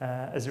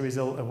as a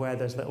result of where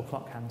those little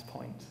clock hands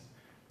point.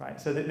 Right?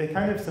 So they're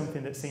kind of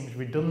something that seems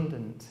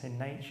redundant in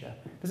nature.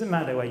 It doesn't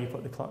matter where you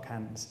put the clock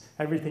hands.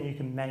 Everything you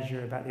can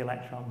measure about the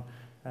electron,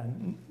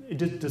 it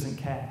just doesn't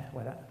care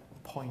where that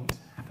point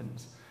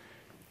happens.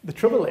 The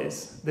trouble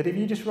is that if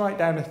you just write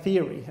down a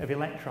theory of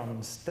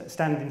electrons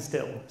standing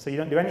still, so you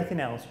don't do anything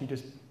else, you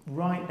just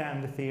write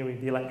down the theory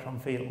of the electron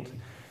field,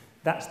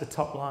 that's the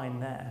top line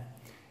there.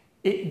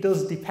 It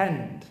does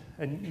depend,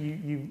 and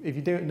if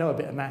you don't know a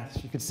bit of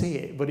maths, you could see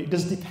it, but it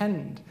does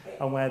depend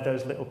on where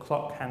those little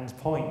clock hands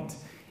point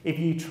if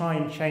you try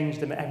and change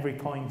them at every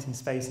point in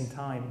space and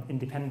time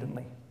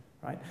independently,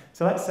 right?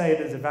 So let's say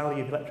there's a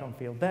value of the electron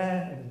field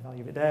there, and there's a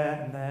value of it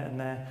there, and there, and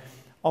there.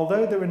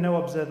 Although there are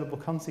no observable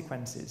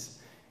consequences,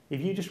 if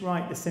you just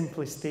write the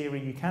simplest theory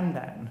you can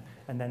down,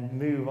 and then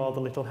move all the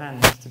little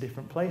hands to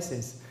different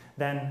places,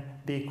 then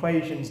the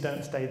equations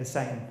don't stay the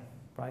same,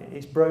 right?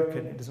 It's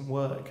broken, it doesn't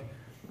work.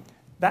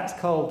 That's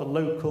called the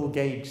local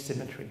gauge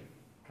symmetry,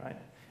 right?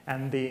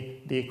 And the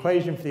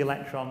equation for the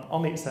electron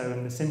on its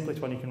own, the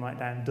simplest one you can write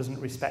down, doesn't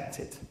respect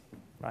it,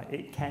 right?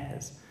 It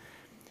cares.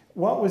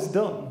 What was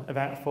done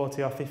about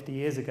 40 or 50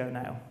 years ago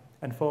now,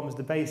 and forms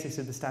the basis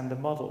of the standard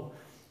model,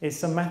 is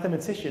some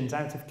mathematicians,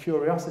 out of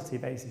curiosity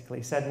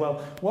basically, said,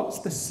 well, what's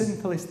the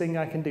simplest thing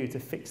I can do to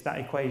fix that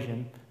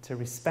equation to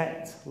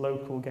respect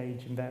local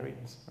gauge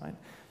invariance, right?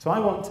 So I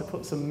want to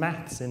put some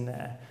maths in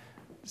there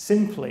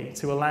simply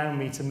to allow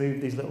me to move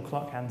these little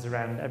clock hands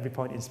around at every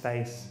point in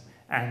space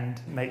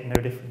and make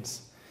no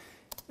difference.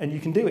 And you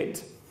can do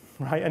it,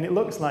 right? And it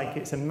looks like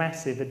it's a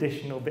massive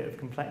additional bit of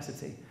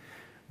complexity.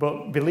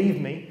 But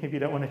believe me, if you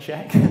don't want to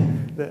check,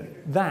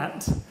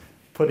 that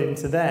put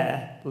into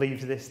there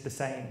leaves this the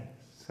same,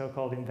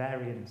 so-called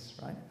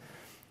invariance, right?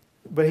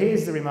 But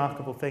here's the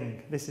remarkable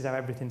thing. This is how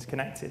everything's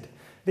connected.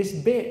 This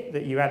bit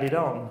that you added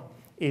on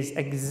is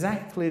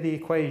exactly the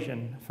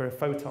equation for a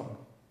photon.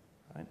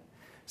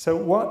 So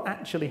what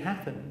actually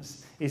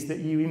happens is that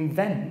you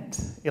invent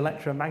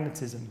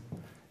electromagnetism,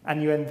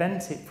 and you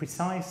invent it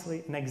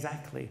precisely and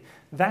exactly.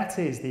 That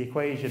is the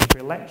equation for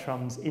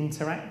electrons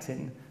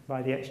interacting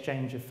by the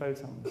exchange of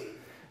photons.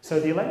 So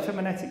the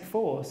electromagnetic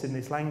force in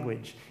this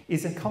language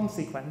is a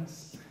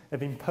consequence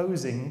of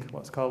imposing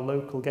what's called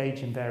local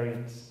gauge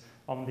invariance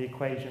on the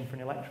equation for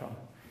an electron.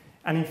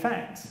 And in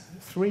fact,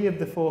 3 of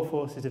the 4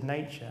 forces of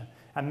nature,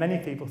 and many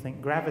people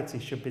think gravity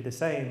should be the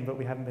same, but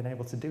we haven't been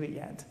able to do it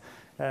yet,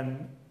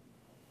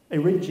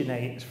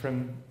 originates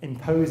from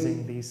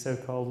imposing these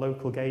so-called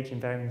local gauge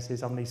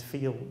invariances on these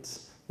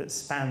fields that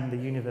span the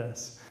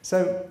universe.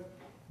 So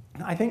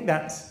I think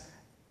that's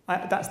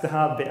the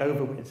hard bit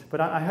over with,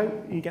 but I hope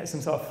you get some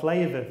sort of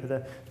flavour for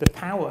the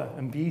power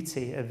and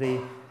beauty of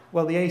the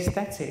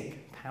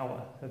aesthetic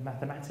power of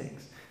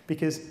mathematics,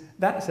 because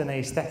that's an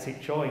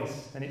aesthetic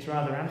choice and it's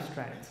rather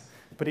abstract,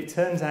 but it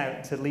turns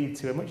out to lead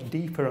to a much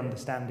deeper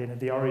understanding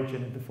of the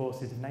origin of the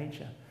forces of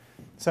nature.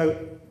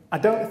 So I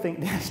don't think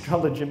the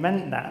astrologer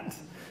meant that,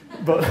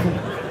 but,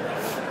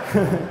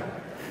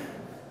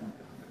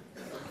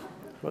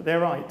 but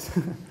they're right.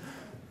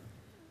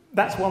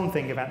 That's one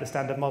thing about the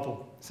standard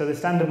model. So the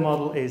standard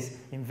model is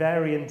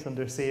invariant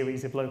under a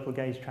series of local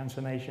gauge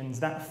transformations.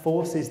 That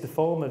forces the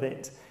form of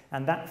it,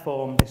 and that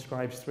form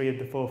describes 3 of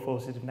the 4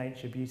 forces of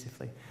nature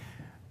beautifully.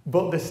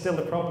 But there's still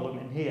a problem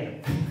in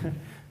here.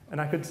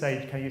 And I could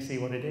say, can you see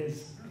what it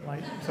is?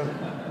 Like sort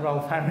of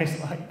Rolf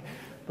Harris-like.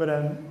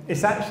 But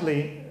it's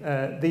actually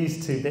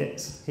these 2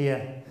 bits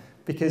here,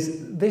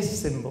 because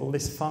this symbol,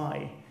 this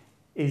phi,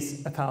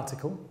 is a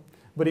particle,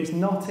 but it's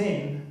not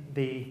in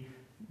the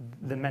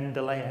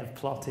Mendeleev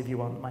plot, if you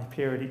want, my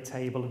periodic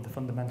table of the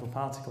fundamental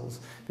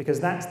particles, because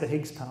that's the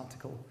Higgs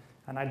particle.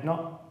 And I'd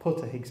not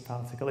put a Higgs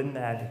particle in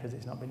there because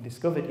it's not been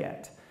discovered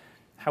yet.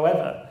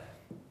 However,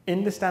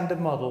 in the standard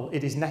model,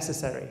 it is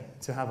necessary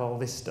to have all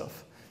this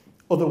stuff.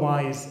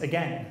 Otherwise,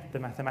 again, the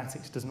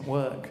mathematics doesn't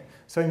work.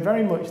 So in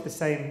very much the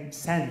same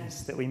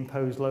sense that we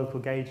imposed local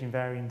gauge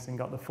invariance and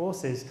got the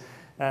forces,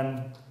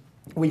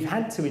 we've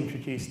had to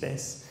introduce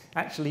this,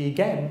 actually,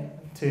 again,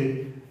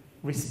 to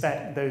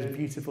respect those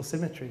beautiful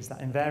symmetries, that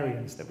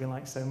invariance that we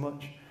like so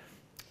much.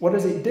 What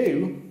does it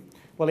do?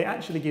 Well, it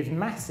actually gives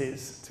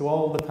masses to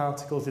all the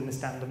particles in the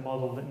standard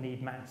model that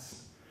need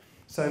mass.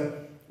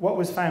 So what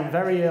was found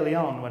very early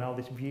on when all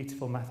this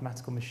beautiful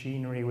mathematical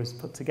machinery was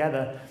put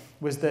together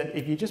was that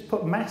if you just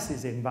put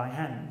masses in by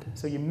hand,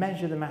 so you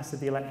measure the mass of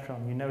the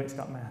electron, you know it's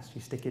got mass,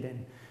 you stick it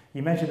in.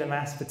 You measure the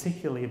mass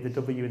particularly of the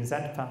W and Z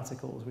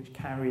particles, which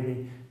carry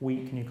the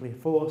weak nuclear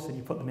force, and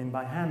you put them in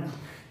by hand,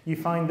 you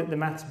find that the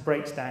mass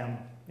breaks down.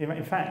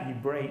 In fact, you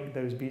break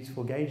those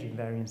beautiful gauge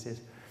invariances.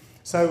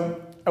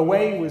 So a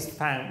way was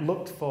found,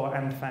 looked for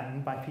and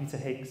found by Peter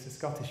Higgs, a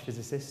Scottish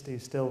physicist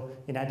who's still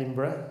in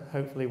Edinburgh,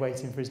 hopefully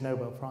waiting for his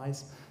Nobel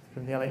Prize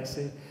from the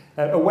LHC.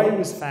 A way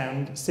was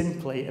found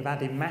simply of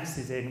adding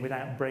masses in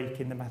without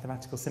breaking the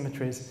mathematical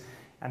symmetries,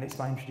 and it's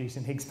by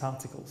introducing Higgs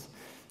particles.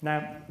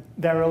 Now,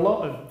 there are a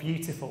lot of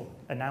beautiful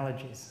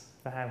analogies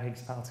for how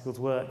Higgs particles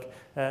work,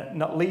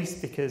 not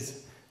least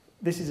because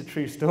this is a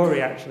true story,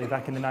 actually.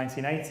 Back in the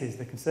 1980s,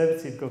 the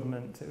Conservative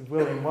government, it was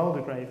William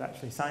Waldegrave,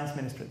 actually, Science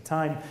Minister at the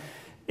time,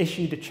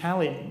 issued a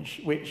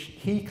challenge which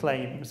he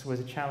claims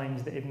was a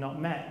challenge that, if not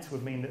met,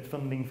 would mean that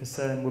funding for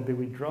CERN would be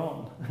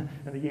withdrawn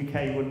and the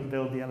UK wouldn't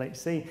build the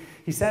LHC.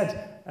 He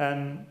said,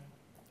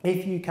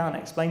 if you can't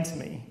explain to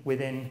me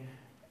within,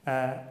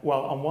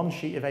 well, on one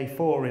sheet of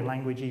A4 in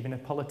language even a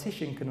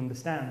politician can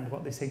understand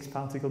what this Higgs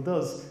particle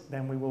does,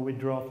 then we will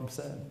withdraw from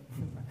CERN.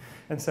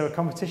 And so a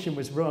competition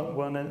was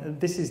run,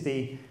 and this is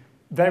the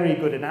very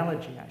good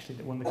analogy, actually,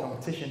 that won the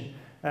competition.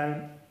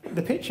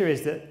 The picture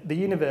is that the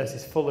universe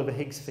is full of a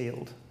Higgs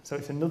field. So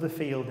it's another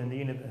field in the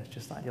universe,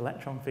 just like the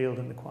electron field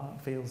and the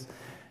quark fields,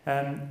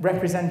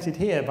 represented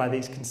here by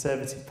these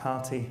Conservative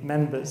Party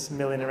members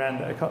milling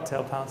around at a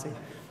cocktail party.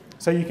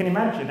 So you can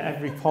imagine at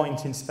every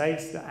point in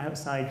space that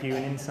outside you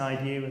and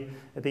inside you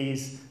are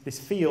this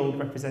field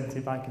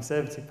represented by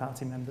Conservative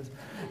Party members.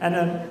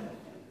 And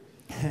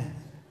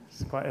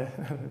it's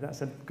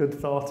that's a good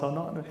thought or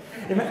not.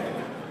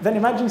 Then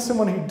imagine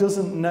someone who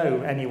doesn't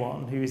know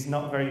anyone, who is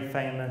not very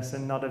famous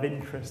and not of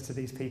interest to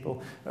these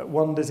people,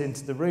 wanders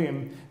into the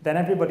room, then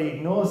everybody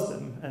ignores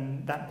them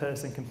and that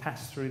person can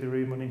pass through the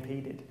room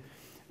unimpeded.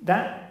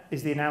 That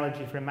is the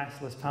analogy for a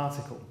massless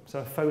particle, so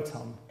a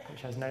photon,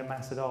 which has no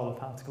mass at all, a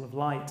particle of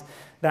light,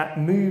 that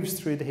moves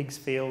through the Higgs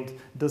field,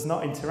 does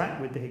not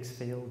interact with the Higgs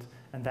field,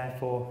 and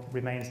therefore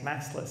remains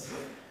massless.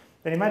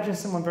 Then imagine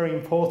someone very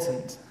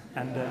important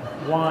and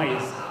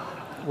wise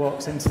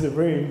walks into the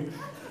room,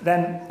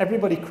 then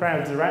everybody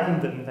crowds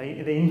around them,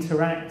 they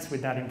interact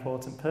with that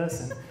important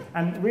person,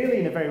 and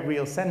really in a very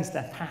real sense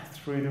their path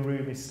through the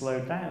room is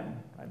slowed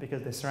down, right,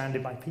 because they're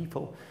surrounded by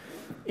people.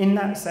 In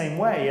that same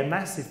way, a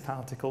massive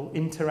particle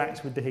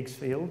interacts with the Higgs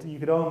field. You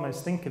could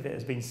almost think of it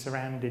as being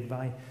surrounded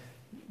by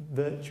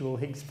virtual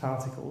Higgs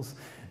particles.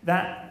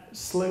 That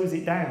slows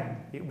it down,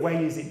 it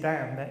weighs it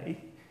down.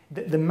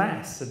 The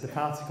mass of the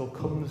particle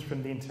comes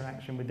from the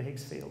interaction with the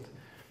Higgs field.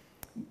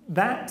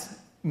 That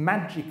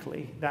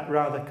magically, that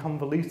rather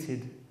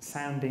convoluted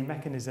sounding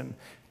mechanism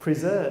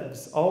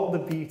preserves all the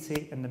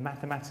beauty and the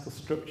mathematical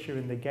structure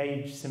and the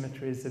gauge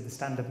symmetries of the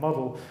standard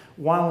model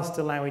whilst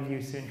allowing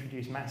you to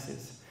introduce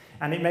masses.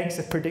 And it makes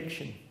a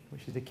prediction,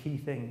 which is a key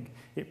thing.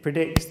 It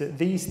predicts that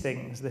these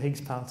things, the Higgs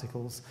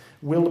particles,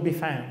 will be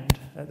found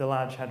at the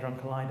Large Hadron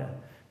Collider.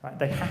 Right?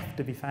 They have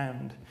to be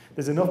found.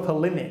 There's an upper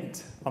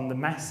limit on the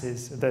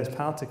masses of those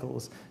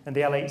particles, and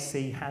the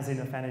LHC has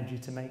enough energy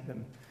to make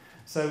them.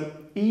 So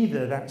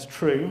either that's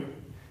true,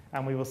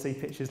 and we will see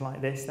pictures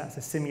like this, that's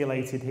a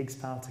simulated Higgs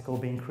particle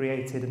being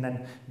created and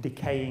then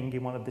decaying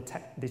in one of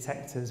the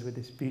detectors with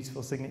this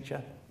beautiful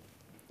signature.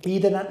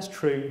 Either that's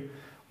true,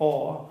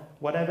 or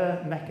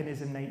whatever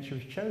mechanism nature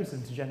has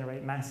chosen to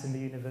generate mass in the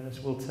universe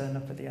will turn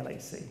up at the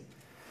LHC.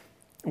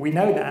 We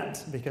know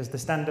that because the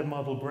standard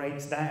model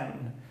breaks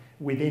down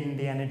within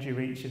the energy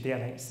reach of the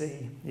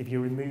LHC if you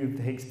remove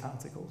the Higgs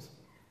particles.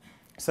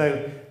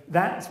 So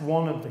that's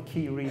one of the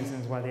key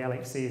reasons why the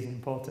LHC is an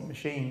important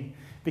machine,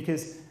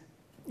 because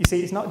you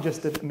see, it's not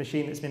just a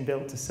machine that's been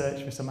built to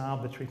search for some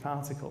arbitrary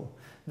particle.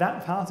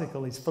 That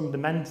particle is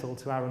fundamental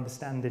to our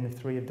understanding of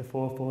 3 of the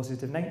 4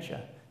 forces of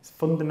nature. It's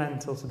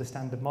fundamental to the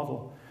standard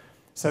model.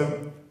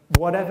 So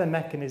whatever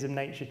mechanism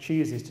nature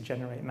chooses to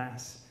generate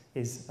mass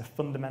is of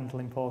fundamental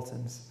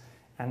importance,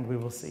 and we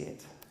will see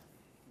it.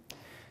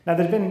 Now,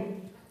 there's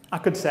been, I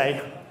could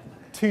say,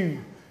 2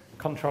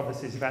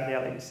 controversies about the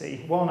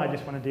LHC. One I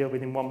just want to deal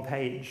with in one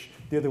page.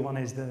 The other one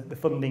is the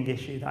funding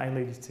issue that I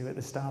alluded to at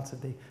the start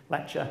of the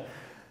lecture.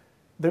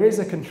 There is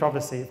a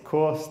controversy, of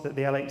course, that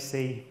the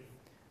LHC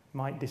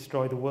might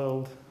destroy the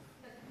world.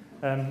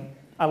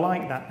 I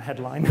like that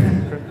headline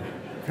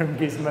from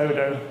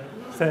Gizmodo.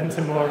 CERN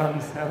to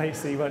morons,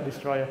 LHC won't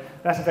destroy her.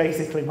 That's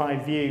basically my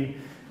view.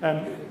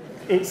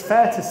 It's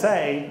fair to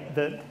say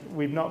that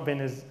we've not been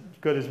as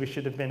good as we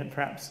should have been at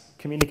perhaps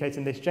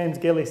communicating this. James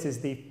Gillis is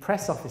the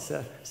press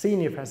officer,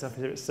 senior press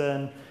officer at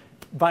CERN.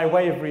 By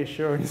way of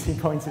reassurance, he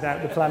pointed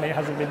out the planet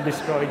hasn't been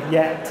destroyed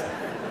yet.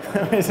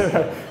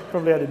 So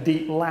probably had a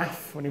deep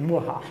laugh when he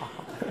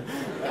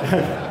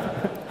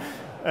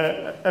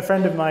a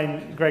friend of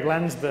mine, Greg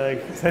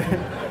Landsberg, said,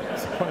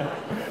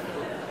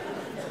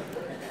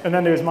 and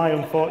then there was my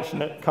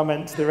unfortunate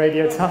comment to the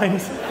Radio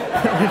Times.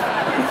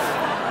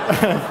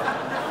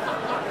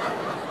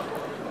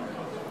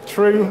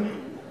 True,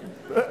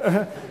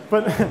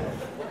 but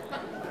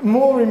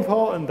more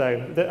important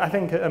though, that I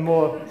think a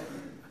more,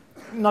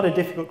 not a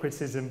difficult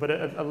criticism, but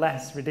a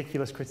less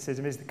ridiculous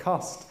criticism is the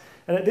cost.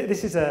 And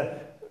this is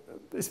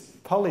it's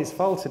Polly's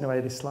fault in a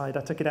way, this slide.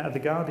 I took it out of The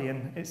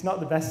Guardian. It's not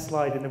the best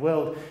slide in the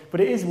world, but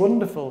it is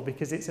wonderful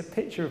because it's a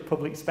picture of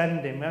public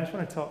spending. I just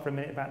want to talk for a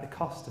minute about the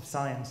cost of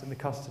science and the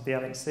cost of the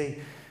LHC.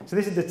 So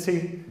this is the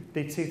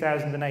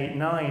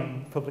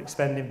 2008-9 public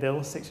spending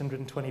bill,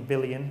 620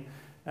 billion.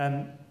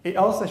 It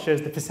also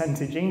shows the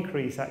percentage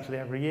increase actually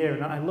every year,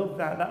 and I love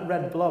that. That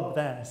red blob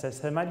there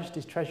says Her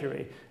Majesty's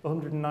Treasury,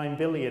 109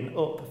 billion,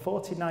 up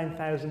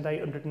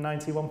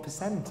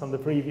 49,891% on the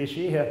previous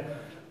year.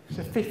 It's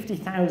a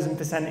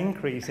 50,000%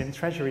 increase in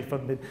Treasury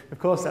funding. Of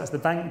course, that's the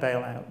bank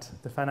bailout,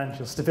 the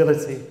financial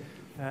stability.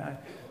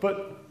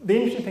 But the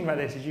interesting thing about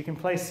this is you can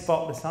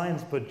spot the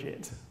science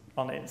budget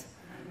on it.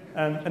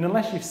 And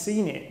unless you've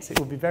seen it, it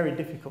will be very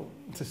difficult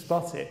to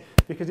spot it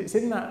because it's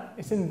in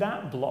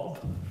that blob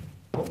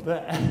up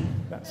there,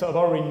 that sort of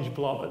orange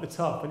blob at the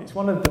top, and it's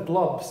one of the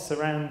blobs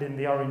surrounding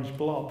the orange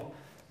blob.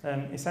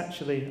 It's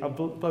actually, I'll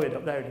blow it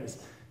up, there it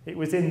is. It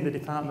was in the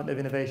Department of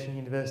Innovation,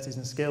 Universities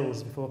and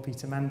Skills before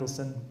Peter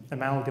Mandelson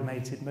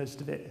amalgamated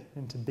most of it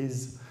into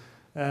BIS.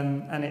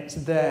 And it's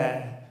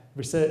there,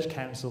 Research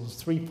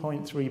Councils,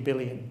 3.3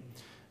 billion.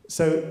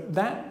 So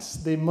that's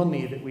the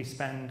money that we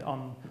spend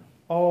on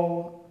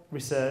all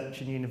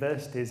research in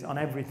universities on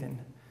everything.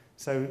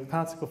 So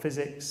particle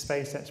physics,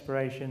 space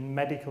exploration,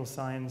 medical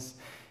science,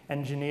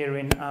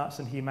 engineering, arts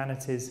and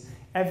humanities,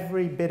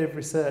 every bit of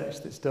research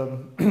that's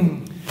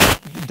done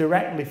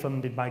directly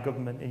funded by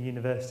government in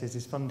universities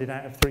is funded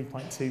out of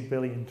 3.2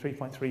 billion,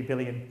 3.3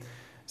 billion.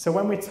 So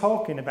when we're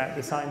talking about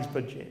the science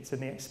budgets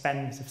and the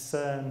expense of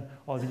CERN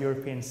or the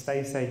European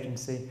Space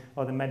Agency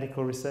or the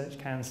Medical Research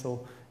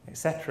Council,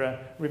 etc.,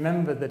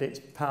 remember that it's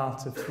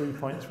part of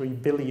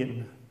 3.3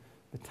 billion,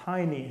 the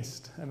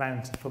tiniest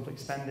amount of public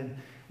spending,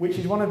 which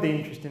is one of the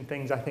interesting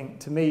things, I think,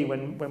 to me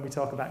when we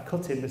talk about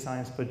cutting the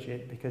science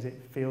budget, because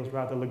it feels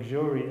rather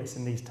luxurious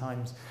in these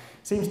times.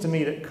 It seems to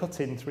me that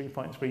cutting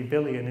 3.3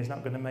 billion is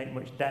not going to make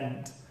much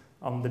dent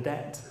on the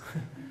debt.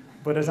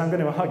 But as I'm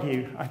going to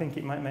argue, I think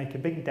it might make a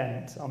big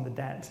dent on the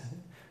debt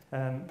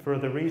for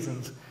other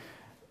reasons.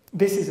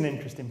 This is an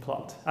interesting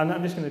plot. And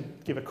I'm just going to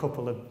give a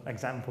couple of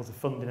examples of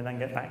funding and then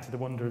get back to the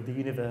wonder of the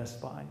universe.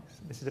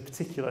 This is a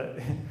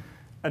particular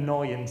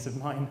annoyance of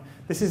mine.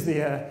 This is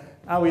the,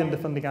 are we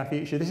underfunding our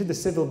future? This is the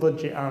civil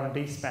budget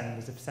R&D spend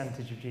as a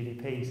percentage of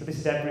GDP. So this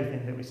is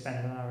everything that we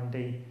spend on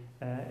R&D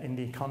in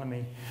the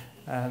economy,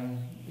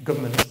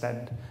 government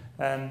spend.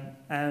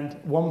 And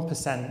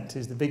 1%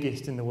 is the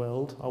biggest in the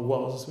world, or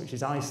was, which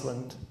is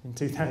Iceland in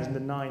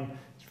 2009.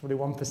 It's probably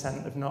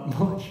 1% of not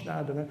much,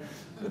 I don't know.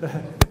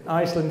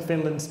 Iceland,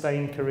 Finland,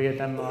 Spain, Korea,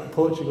 Denmark,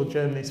 Portugal,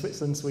 Germany,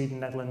 Switzerland, Sweden,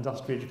 Netherlands,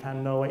 Austria,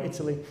 Japan, Norway,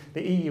 Italy,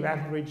 the EU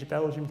average,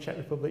 Belgium, Czech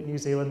Republic, New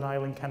Zealand,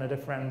 Ireland, Canada,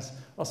 France,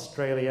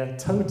 Australia,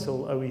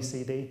 total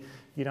OECD,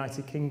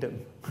 United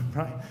Kingdom,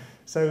 right?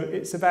 So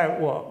it's about,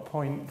 what,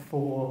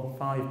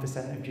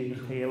 0.45% of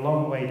GDP, a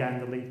long way down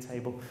the league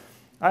table.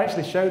 I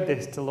actually showed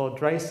this to Lord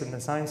Drayson,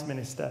 the Science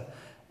Minister,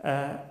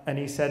 and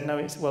he said, no,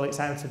 it's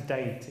out of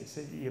date,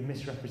 you're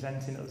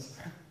misrepresenting us.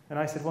 And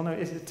I said, well, no,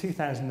 it's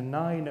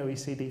 2009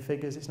 OECD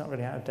figures, it's not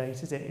really out of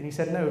date, is it? And he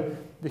said, no,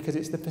 because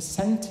it's the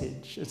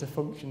percentage as a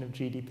function of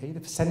GDP, the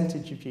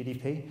percentage of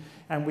GDP,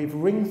 and we've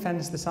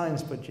ring-fenced the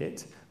science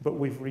budget, but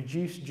we've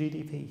reduced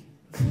GDP.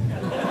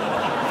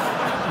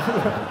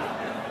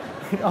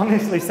 He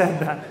honestly said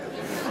that.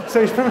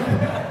 So he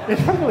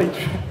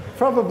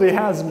probably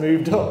has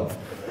moved up,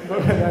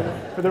 but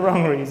for the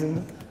wrong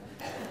reason.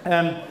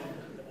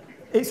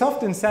 It's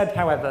often said,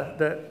 however,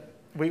 that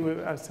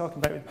I was talking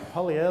about with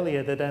Polly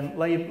earlier, that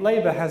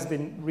Labour has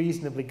been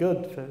reasonably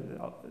good for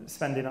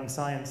spending on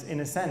science in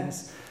a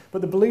sense,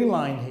 but the blue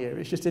line here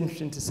is just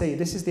interesting to see.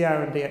 This is the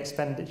R&D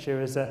expenditure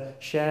as a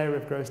share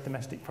of gross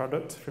domestic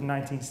product from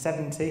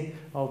 1970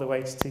 all the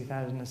way to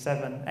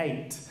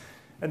 2007-8.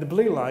 And the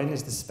blue line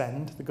is the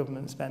spend, the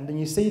government spend, and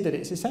you see that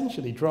it's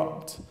essentially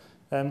dropped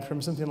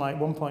from something like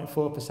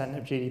 1.4%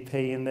 of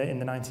GDP in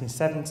the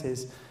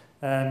 1970s.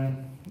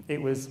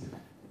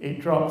 It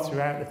dropped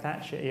throughout the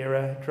Thatcher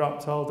era,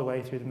 dropped all the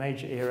way through the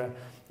Major era.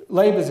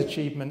 Labour's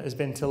achievement has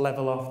been to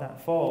level off that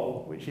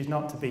fall, which is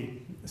not to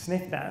be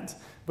sniffed at,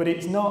 but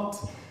it's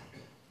not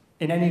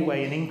in any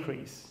way an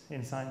increase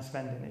in science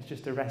spending. It's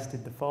just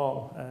arrested the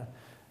fall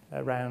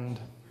around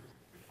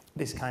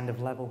this kind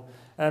of level.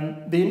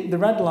 The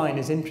red line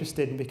is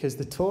interesting because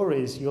the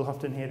Tories, you'll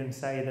often hear them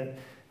say that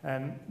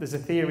There's a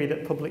theory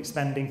that public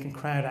spending can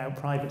crowd out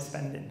private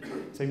spending.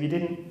 So if you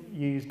didn't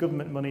use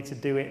government money to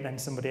do it, then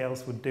somebody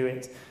else would do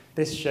it.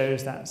 This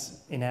shows that's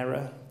in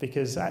error,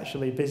 because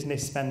actually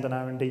business spend on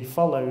R&D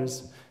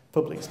follows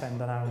public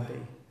spend on R&D.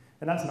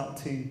 And that's not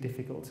too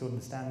difficult to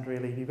understand,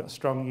 really. If you've got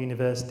strong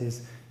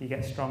universities, you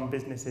get strong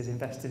businesses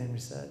invested in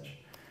research.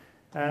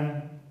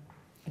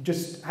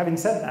 Just having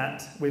said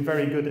that, we're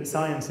very good at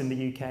science in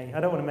the UK. I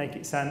don't want to make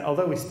it sound,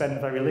 although we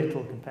spend very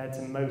little compared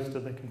to most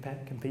other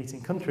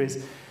competing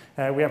countries,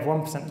 we have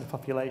 1% of the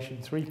population,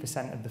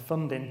 3% of the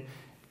funding,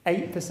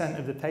 8%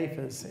 of the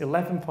papers,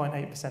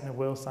 11.8% of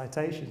world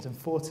citations, and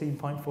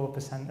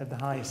 14.4% of the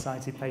highest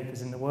cited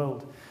papers in the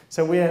world.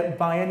 So we're,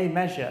 by any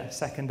measure,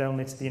 second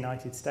only to the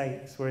United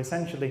States. We're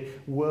essentially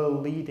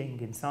world leading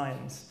in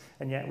science,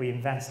 and yet we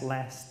invest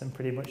less than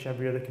pretty much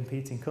every other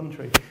competing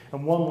country.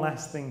 And one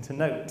last thing to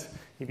note,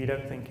 if you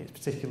don't think it's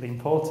particularly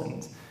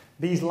important,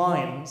 these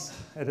lines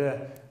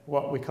are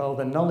what we call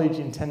the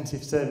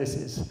knowledge-intensive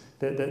services,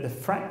 the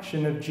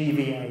fraction of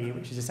GVA,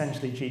 which is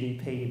essentially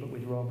GDP, but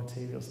with raw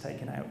materials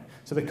taken out.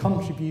 So the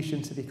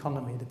contribution to the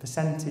economy, the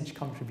percentage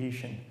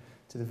contribution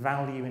to the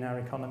value in our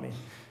economy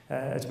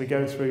as we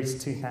go through to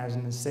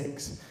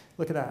 2006.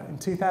 Look at that. In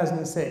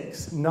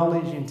 2006,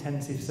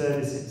 knowledge-intensive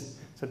services.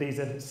 So these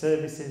are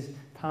services,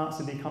 parts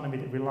of the economy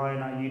that rely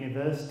on our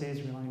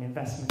universities, rely on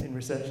investment in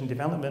research and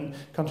development,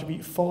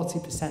 contribute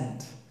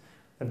 40%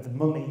 of the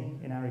money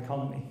in our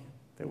economy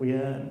that we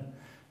earn.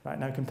 Right,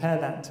 now compare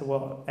that to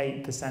what,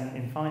 8%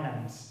 in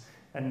finance,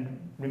 and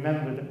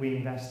remember that we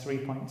invest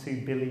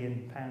 £3.2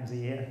 billion a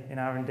year in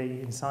R&D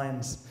in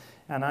science,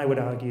 and I would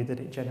argue that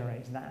it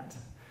generates that.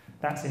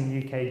 That's in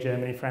UK,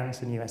 Germany,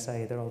 France and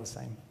USA, they're all the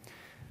same.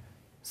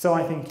 So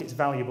I think it's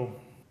valuable.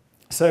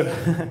 So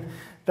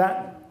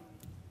that,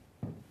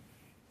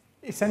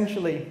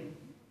 essentially,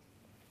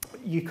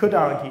 you could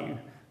argue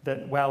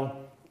that, well,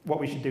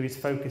 what we should do is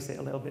focus it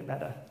a little bit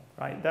better.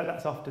 Right?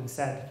 That's often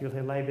said. You'll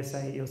hear Labour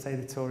say it, you'll say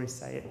the Tories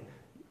say it.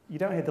 You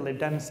don't hear the Lib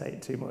Dems say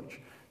it too much,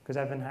 because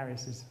Evan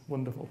Harris is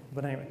wonderful.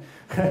 But anyway,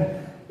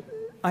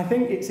 I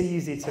think it's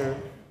easy to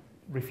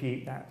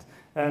refute that.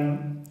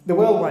 The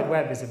World Wide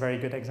Web is a very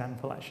good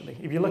example, actually.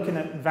 If you're looking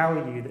at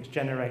value that's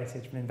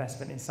generated from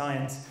investment in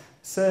science,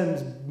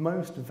 CERN's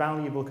most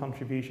valuable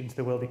contribution to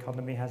the world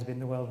economy has been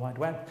the World Wide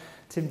Web.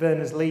 Tim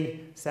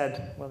Berners-Lee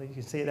said, well, you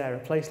can see it there, a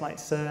place like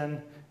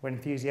CERN, where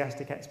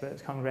enthusiastic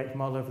experts congregate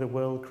from all over the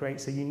world,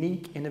 creates a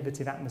unique,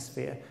 innovative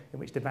atmosphere in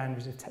which the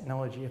boundaries of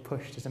technology are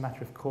pushed as a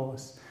matter of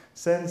course.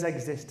 CERN's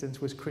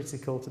existence was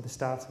critical to the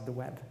start of the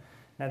web.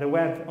 Now, the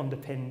web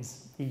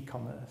underpins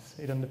e-commerce.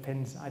 It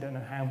underpins, I don't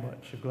know how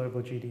much, of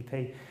global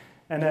GDP.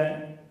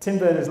 And Tim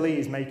Berners-Lee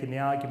is making the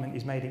argument,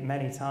 he's made it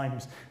many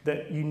times,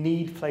 that you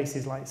need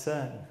places like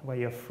CERN, where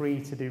you're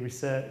free to do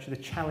research, the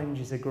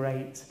challenges are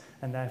great,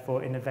 and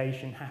therefore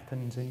innovation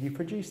happens, and you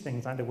produce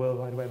things like the World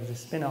Wide Web as a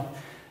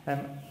spin-off.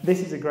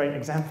 This is a great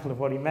example of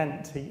what he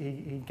meant.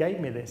 He gave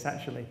me this,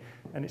 actually,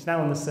 and it's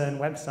now on the CERN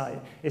website.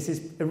 It's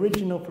his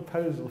original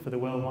proposal for the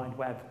World Wide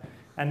Web.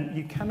 And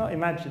you cannot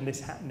imagine this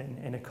happening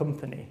in a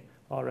company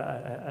or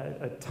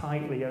a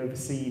tightly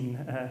overseen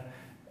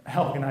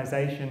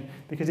organisation,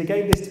 because he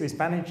gave this to his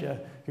manager,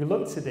 who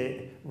looked at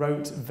it,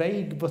 wrote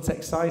vague but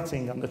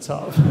exciting on the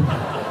top,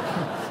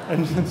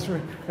 and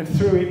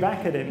threw it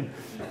back at him.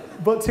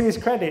 But to his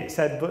credit,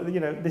 said, but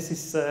you know, this is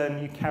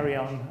CERN, you carry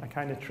on, I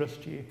kind of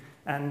trust you.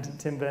 And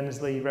Tim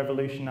Berners-Lee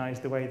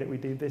revolutionised the way that we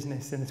do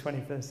business in the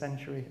 21st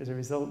century as a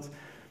result.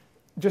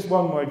 Just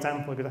one more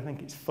example, because I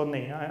think it's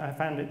funny. I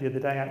found it the other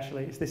day,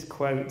 actually. It's this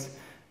quote,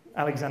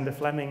 Alexander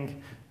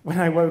Fleming: when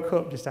I woke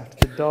up just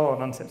after the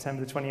dawn on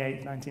September the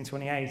 28th,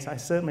 1928, I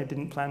certainly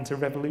didn't plan to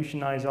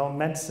revolutionise all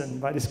medicine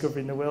by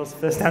discovering the world's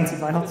first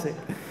antibiotic.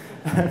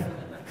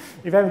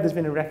 If ever there's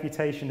been a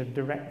reputation of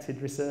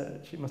directed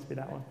research, it must be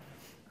that one.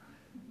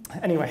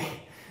 Anyway,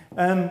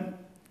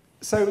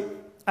 so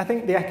I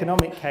think the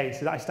economic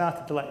case, I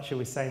started the lecture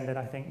with saying that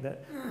I think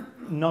that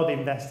not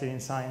investing in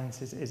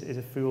science is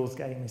a fool's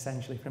game,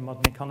 essentially, for a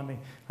modern economy.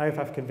 I hope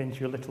I've convinced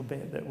you a little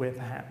bit that we're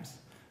perhaps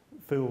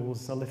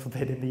fools a little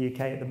bit in the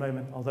UK at the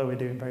moment, although we're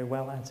doing very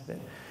well out of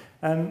it.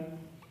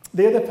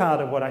 The other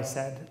part of what I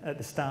said at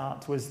the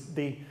start was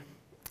the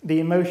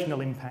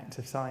emotional impact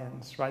of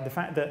science, right? The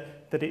fact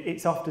that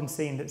it's often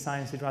seen that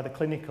science is rather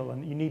clinical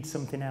and you need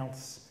something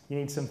else. You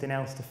need something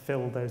else to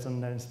fill those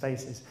unknown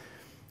spaces.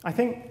 I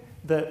think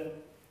that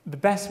the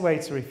best way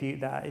to refute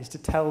that is to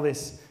tell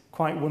this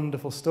quite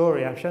wonderful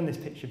story. I've shown this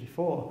picture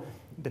before,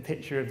 the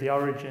picture of the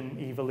origin,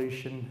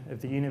 evolution of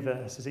the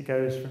universe as it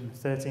goes from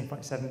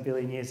 13.7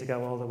 billion years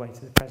ago all the way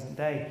to the present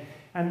day.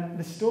 And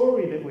the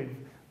story that we've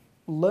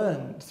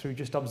learned through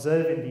just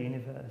observing the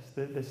universe,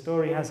 the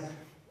story has,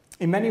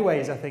 in many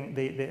ways, I think,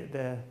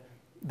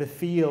 the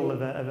feel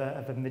of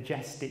a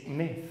majestic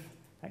myth,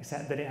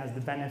 except that it has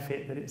the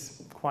benefit that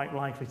it's quite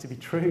likely to be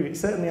true. It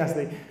certainly has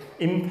the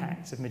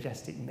impact of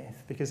majestic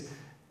myth, because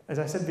As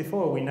I said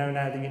before, we know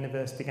now the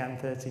universe began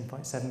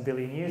 13.7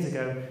 billion years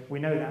ago. We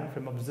know that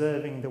from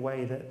observing the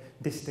way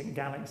that distant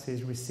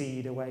galaxies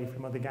recede away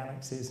from other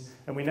galaxies.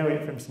 And we know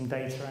it from some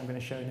data I'm going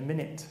to show in a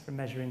minute from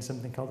measuring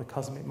something called the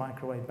cosmic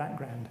microwave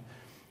background.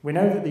 We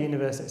know that the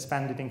universe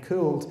expanded and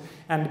cooled.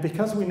 And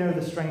because we know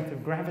the strength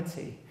of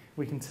gravity,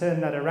 we can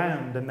turn that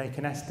around and make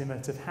an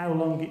estimate of how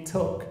long it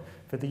took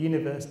for the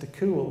universe to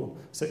cool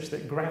such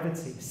that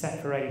gravity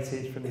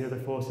separated from the other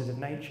forces of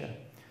nature.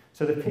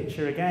 So the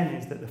picture again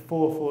is that the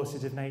four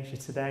forces of nature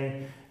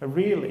today are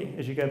really,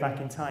 as you go back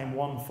in time,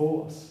 one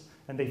force,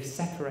 and they've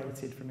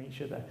separated from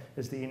each other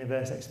as the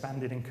universe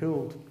expanded and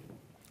cooled.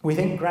 We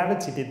think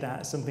gravity did that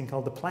at something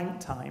called the Planck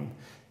time,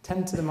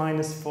 10 to the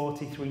minus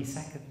 43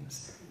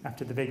 seconds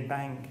after the Big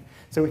Bang.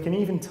 So we can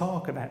even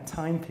talk about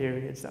time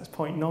periods. That's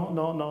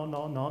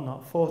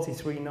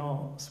 0.0000043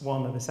 noughts,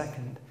 1 of a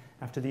second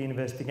after the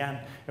universe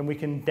began. And we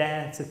can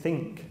dare to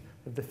think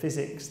of the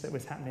physics that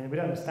was happening. We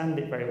don't understand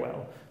it very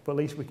well, but at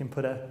least we can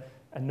put a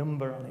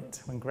number on it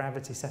when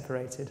gravity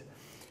separated.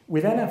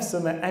 We then have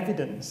some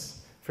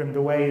evidence from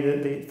the way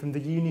that from the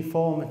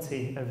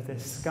uniformity of the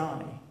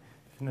sky,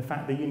 from the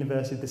fact the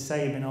universe is the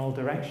same in all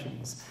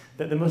directions,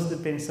 that there must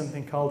have been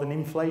something called an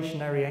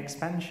inflationary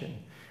expansion,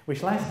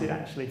 which lasted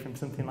actually from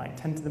something like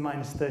 10 to the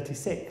minus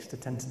 36 to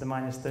 10 to the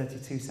minus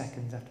 32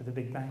 seconds after the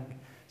Big Bang.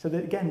 So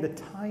that, again, the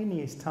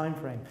tiniest time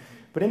frame.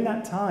 But in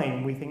that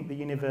time, we think the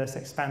universe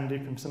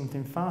expanded from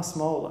something far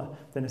smaller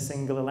than a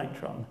single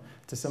electron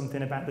to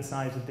something about the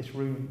size of this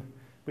room,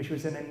 which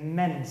was an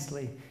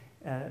immensely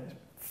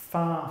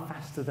far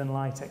faster than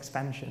light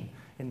expansion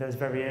in those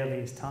very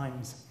earliest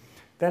times.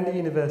 Then the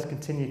universe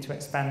continued to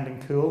expand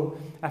and cool.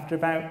 After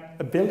about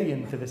a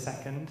billionth of a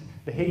second,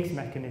 the Higgs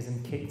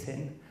mechanism kicked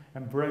in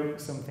and broke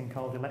something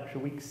called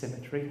electroweak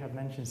symmetry. I've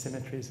mentioned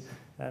symmetries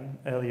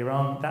earlier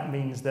on. That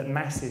means that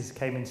masses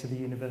came into the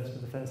universe for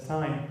the first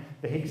time.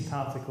 The Higgs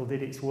particle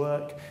did its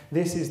work.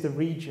 This is the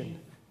region,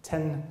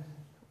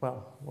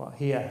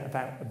 here,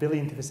 about a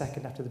billionth of a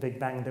second after the Big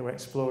Bang, they were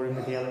exploring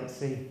with the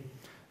LHC.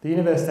 The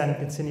universe then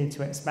continued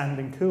to expand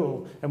and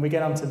cool, and we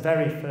get onto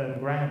very firm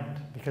ground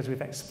because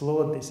we've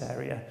explored this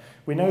area.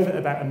 We know that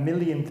about a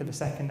millionth of a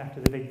second after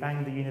the Big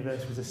Bang, the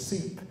universe was a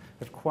soup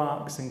of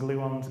quarks and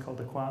gluons called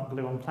the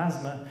quark-gluon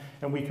plasma,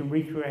 and we can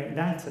recreate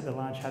that at the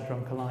Large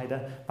Hadron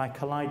Collider by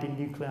colliding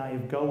nuclei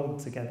of gold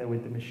together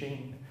with the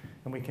machine.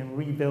 And we can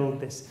rebuild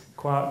this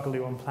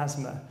quark-gluon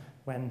plasma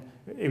when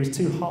it was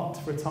too hot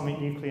for atomic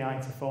nuclei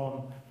to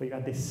form, but you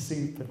had this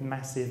soup of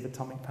massive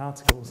atomic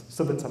particles,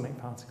 subatomic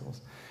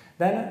particles.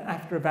 Then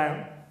after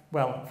from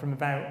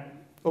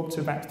up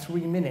to about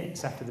 3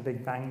 minutes after the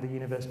Big Bang, the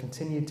universe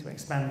continued to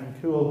expand and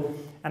cool.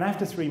 And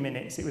after 3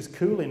 minutes, it was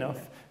cool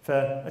enough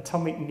for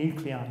atomic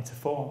nuclei to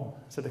form.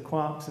 So the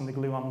quarks and the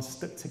gluons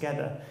stuck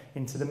together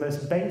into the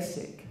most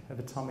basic of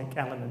atomic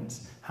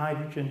elements,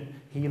 hydrogen,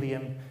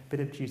 helium, a bit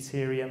of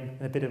deuterium,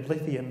 and a bit of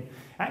lithium,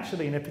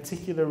 actually in a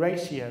particular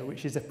ratio,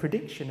 which is a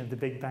prediction of the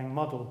Big Bang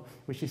model,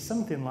 which is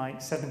something like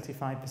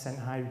 75%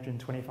 hydrogen,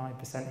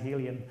 25%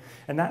 helium.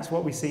 And that's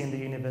what we see in the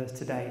universe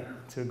today,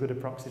 to a good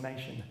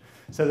approximation.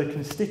 So the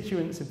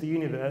constituents of the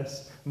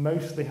universe,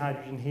 mostly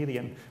hydrogen,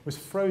 helium, was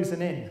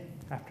frozen in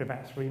after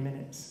about 3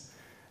 minutes.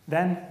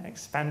 Then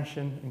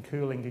expansion and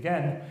cooling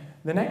again.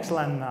 The next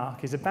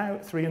landmark is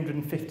about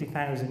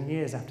 350,000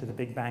 years after the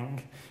Big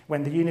Bang,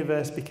 when the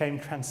universe became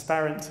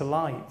transparent to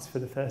light for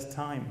the first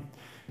time.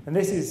 And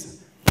this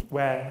is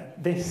where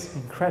this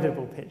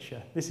incredible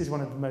picture, this is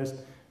one of the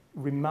most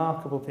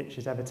remarkable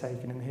pictures ever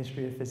taken in the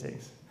history of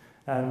physics.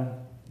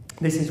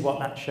 This is what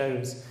that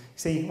shows.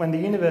 See, when the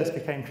universe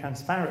became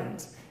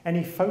transparent,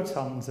 any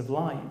photons of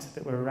light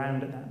that were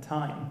around at that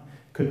time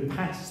could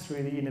pass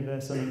through the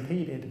universe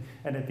unimpeded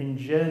and have been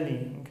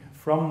journeying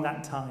from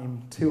that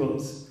time to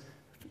us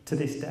to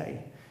this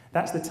day.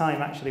 That's the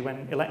time actually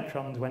when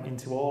electrons went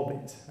into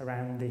orbit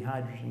around the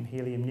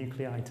hydrogen-helium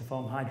nuclei to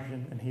form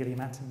hydrogen and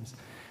helium atoms.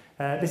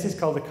 This is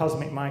called the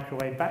cosmic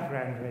microwave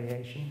background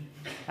radiation,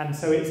 and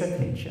so it's a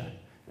picture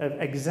of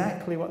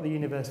exactly what the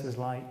universe was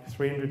like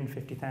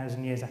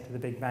 350,000 years after the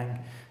Big Bang.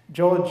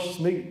 George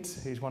Smoot,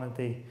 who's one of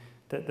the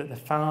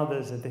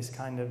fathers of this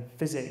kind of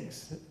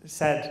physics,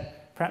 said,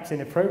 perhaps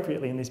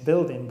inappropriately in this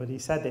building, but he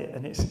said it,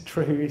 and it's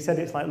true, he said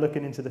it's like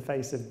looking into the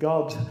face of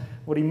God.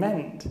 What he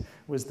meant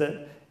was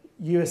that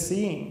you are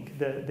seeing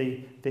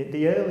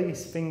the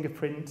earliest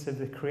fingerprints of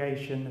the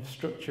creation of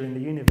structure in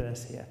the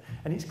universe here,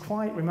 and it's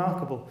quite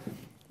remarkable.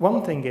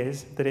 One thing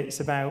is that it's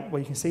about, well,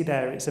 you can see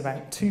there, it's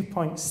about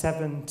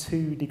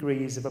 2.72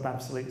 degrees above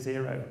absolute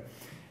zero.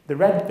 The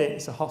red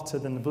bits are hotter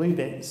than the blue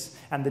bits,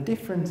 and the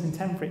difference in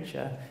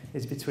temperature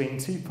is between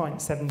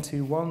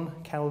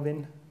 2.721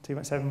 Kelvin,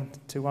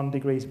 2.721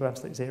 degrees above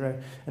absolute zero,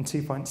 and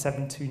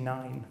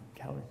 2.729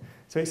 Kelvin.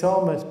 So it's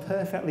almost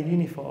perfectly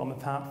uniform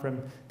apart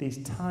from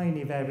these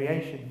tiny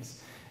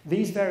variations.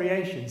 These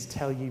variations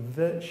tell you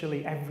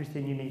virtually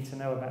everything you need to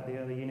know about the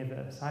early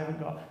universe. I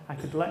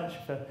could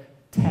lecture for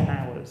 10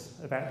 hours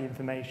about the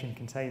information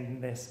contained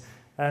in this.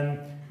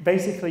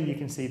 Basically, you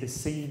can see the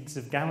seeds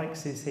of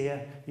galaxies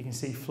here. You can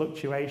see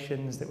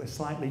fluctuations that were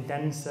slightly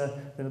denser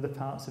than other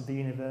parts of the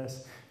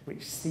universe,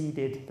 which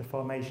seeded the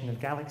formation of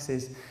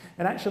galaxies.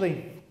 And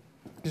actually,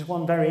 just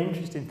one very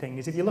interesting thing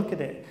is if you look at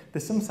it,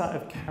 there's some sort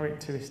of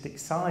characteristic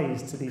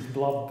size to these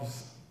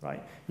blobs,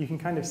 right? You can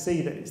kind of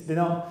see that they're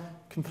not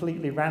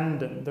completely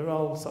random. They're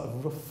all sort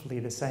of roughly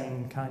the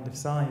same kind of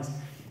size.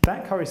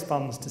 That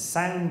corresponds to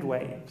sound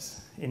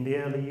waves in the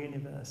early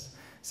universe.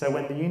 So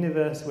when the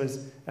universe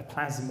was a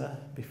plasma,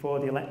 before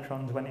the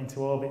electrons went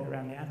into orbit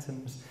around the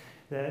atoms,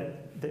 the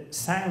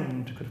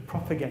sound could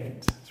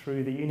propagate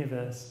through the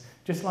universe,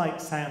 just like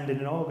sound in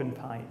an organ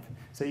pipe.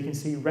 So you can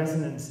see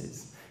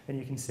resonances, and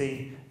you can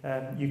see,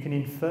 you can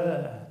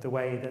infer the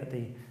way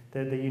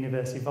that the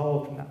universe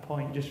evolved from that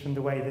point, just from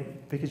the way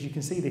that, because you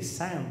can see this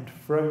sound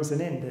frozen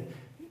in,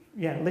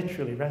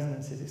 literally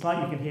resonances. It's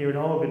like you can hear an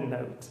organ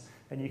note,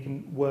 and you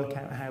can work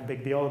out how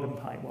big the organ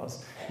pipe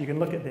was. You can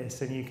look at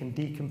this and you can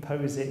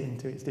decompose it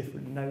into its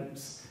different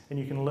notes, and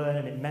you can learn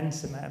an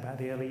immense amount about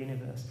the early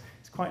universe.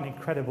 It's quite an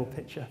incredible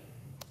picture.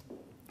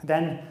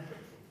 Then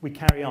we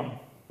carry on.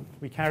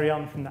 We carry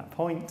on from that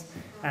point,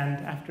 and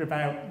after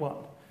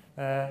about,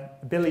 a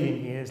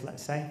billion years,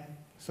 let's say,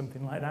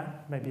 something like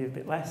that, maybe a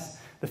bit less,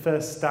 the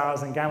first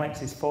stars and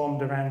galaxies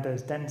formed around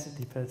those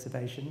density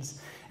perturbations.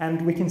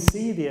 And we can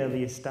see the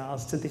earliest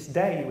stars to this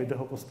day with the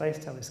Hubble Space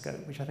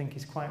Telescope, which I think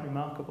is quite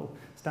remarkable.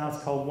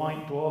 Stars called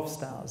white dwarf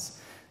stars.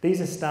 These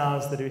are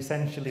stars that are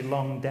essentially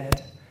long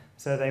dead.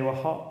 So they were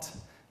hot,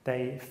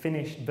 they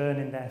finished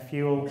burning their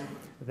fuel,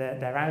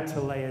 their outer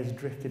layers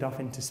drifted off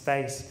into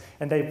space,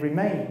 and they've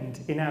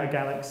remained in our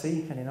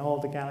galaxy and in all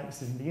the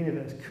galaxies in the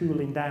universe,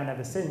 cooling down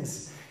ever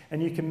since.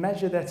 And you can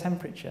measure their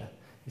temperature.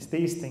 It's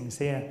these things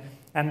here.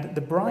 And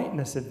the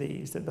brightness of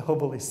these that the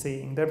Hubble is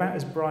seeing, they're about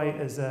as bright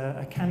as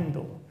a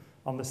candle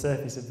on the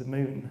surface of the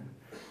moon,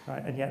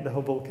 right? And yet the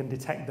Hubble can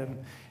detect them.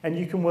 And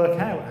you can work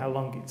out how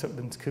long it took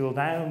them to cool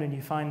down, and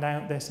you find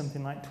out they're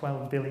something like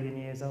 12 billion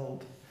years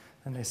old,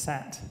 and they're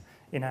sat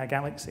in our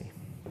galaxy.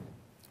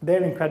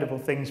 They're incredible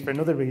things for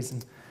another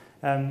reason.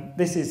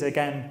 This is,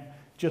 again,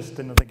 just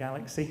another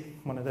galaxy,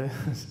 one of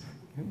those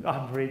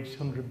average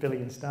 100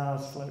 billion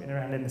stars floating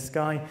around in the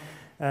sky.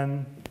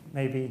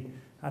 Maybe,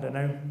 I don't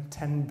know,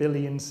 10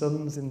 billion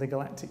suns in the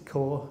galactic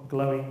core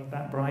glowing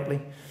that brightly.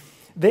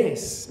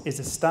 This is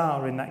a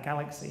star in that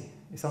galaxy.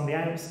 It's on the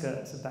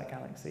outskirts of that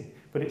galaxy,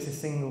 but it's a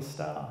single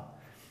star.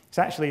 It's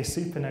actually a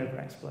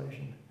supernova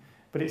explosion,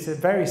 but it's a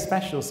very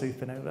special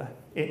supernova.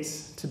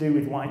 It's to do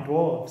with white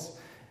dwarfs.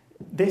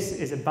 This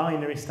is a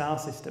binary star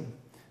system.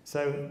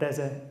 So there's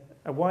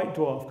a white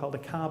dwarf called a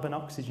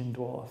carbon-oxygen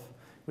dwarf,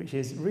 which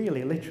is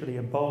really literally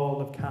a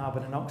ball of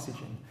carbon and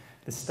oxygen.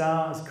 The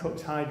star has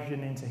cooked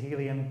hydrogen into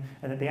helium,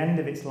 and at the end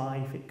of its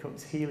life, it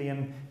cooks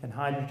helium and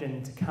hydrogen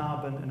into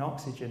carbon and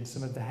oxygen,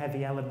 some of the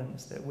heavy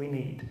elements that we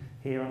need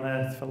here on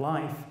Earth for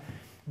life.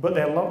 But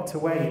they're locked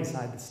away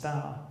inside the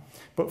star.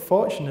 But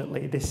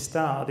fortunately, this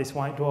star, this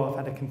white dwarf,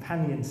 had a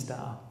companion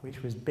star,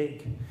 which was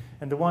big.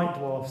 And the white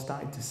dwarf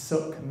started to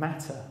suck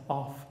matter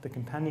off the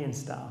companion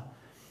star.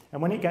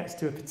 And when it gets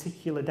to a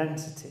particular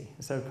density,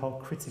 a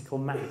so-called critical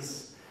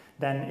mass,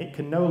 then it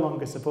can no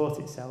longer support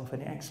itself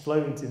and it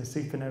explodes in a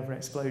supernova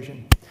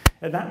explosion.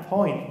 At that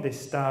point, this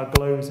star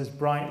glows as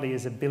brightly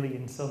as 1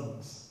 billion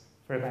suns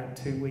for about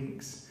 2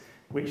 weeks,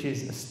 which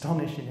is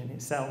astonishing in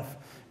itself.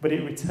 But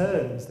it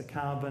returns the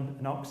carbon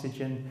and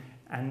oxygen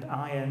and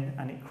iron,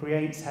 and it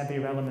creates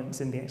heavier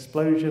elements in the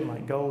explosion,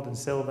 like gold and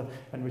silver,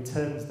 and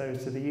returns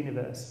those to the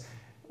universe.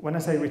 When I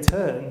say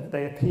return,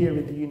 they appear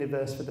in the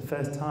universe for the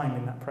first time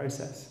in that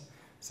process.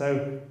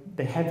 So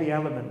the heavy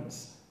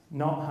elements,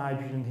 not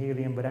hydrogen,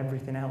 helium, but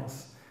everything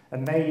else, are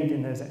made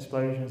in those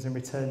explosions and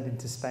returned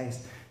into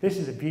space. This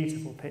is a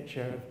beautiful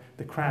picture of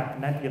the Crab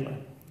Nebula.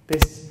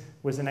 This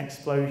was an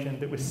explosion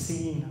that was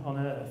seen on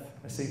Earth,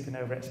 a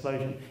supernova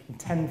explosion, in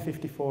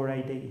 1054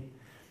 AD.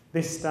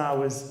 This star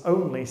was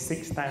only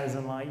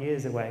 6,000 light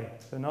years away,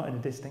 so not in a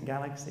distant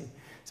galaxy.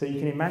 So you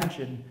can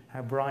imagine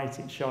how bright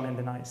it shone in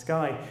the night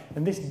sky.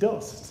 And this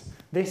dust,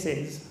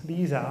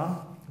 these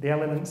are the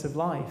elements of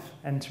life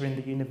entering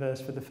the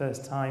universe for the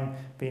first time,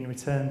 being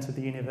returned to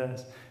the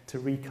universe to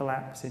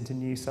recollapse into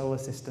new solar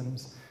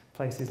systems,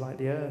 places like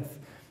the Earth.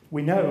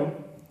 We know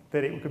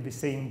that it could be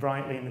seen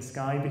brightly in the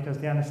sky because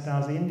the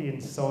Anasazi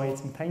Indians saw it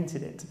and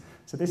painted it.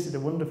 So this is a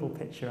wonderful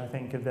picture, I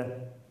think, of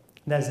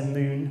there's a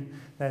moon,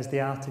 there's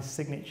the artist's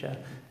signature,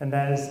 and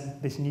there's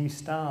this new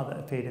star that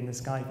appeared in the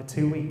sky for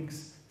 2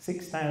 weeks,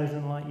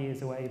 6,000 light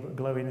years away, but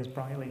glowing as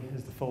brightly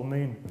as the full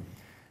moon.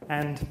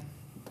 And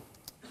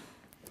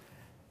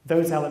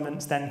those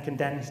elements then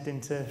condensed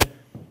into,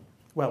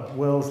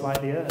 worlds like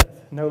the Earth,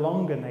 no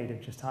longer made of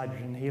just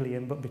hydrogen and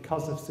helium, but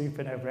because of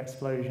supernova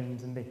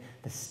explosions and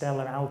the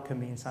stellar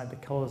alchemy inside the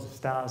cores of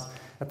stars,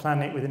 a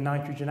planet with a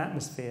nitrogen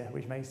atmosphere,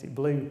 which makes it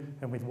blue,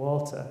 and with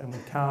water, and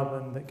with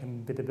carbon that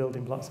can be the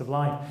building blocks of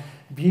life.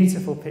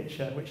 Beautiful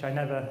picture, which I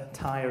never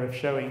tire of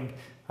showing.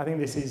 I think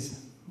this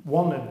is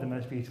one of the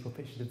most beautiful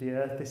pictures of the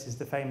Earth. This is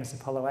the famous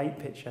Apollo 8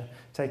 picture,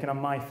 taken on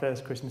my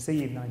first Christmas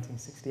Eve,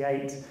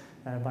 1968,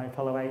 by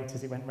Apollo 8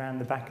 as it went round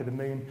the back of the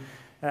moon.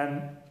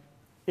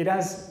 It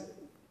has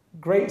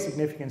great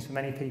significance for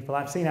many people.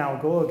 I've seen Al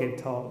Gore give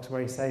talks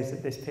where he says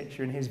that this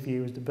picture, in his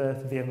view, was the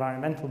birth of the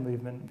environmental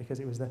movement because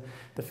it was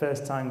the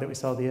first time that we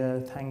saw the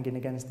Earth hanging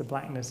against the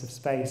blackness of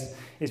space.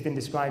 It's been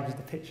described as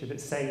the picture that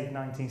saved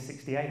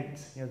 1968,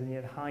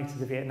 near the height of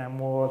the Vietnam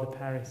War,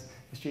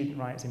 the student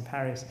riots in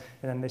Paris,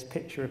 and then this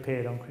picture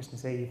appeared on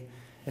Christmas Eve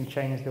and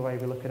changed the way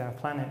we look at our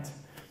planet.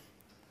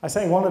 I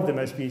say one of the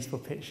most beautiful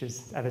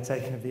pictures ever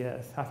taken of the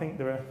Earth. I think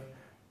there are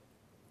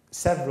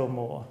several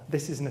more.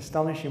 This is an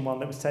astonishing one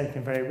that was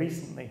taken very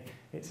recently.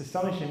 It's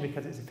astonishing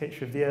because it's a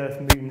picture of the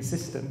Earth-Moon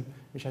system,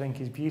 which I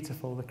think is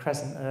beautiful, the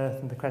crescent Earth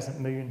and the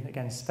crescent Moon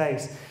against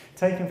space,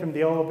 taken from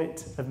the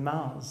orbit of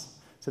Mars.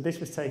 So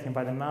this was taken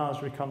by the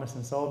Mars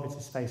Reconnaissance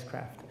Orbiter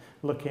spacecraft,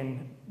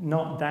 looking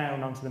not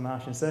down onto the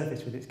Martian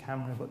surface with its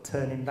camera, but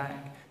turning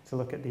back to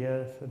look at the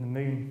Earth and the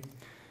Moon.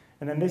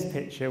 And then this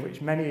picture, which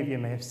many of you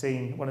may have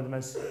seen, one of the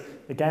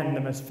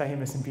most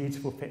famous and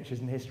beautiful pictures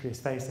in the history of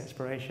space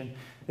exploration.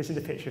 This is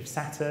a picture of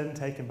Saturn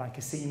taken by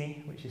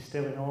Cassini, which is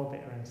still in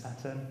orbit around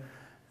Saturn.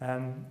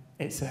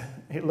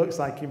 It looks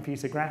like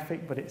computer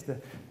graphic, but it's the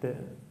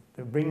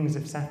rings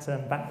of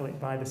Saturn backlit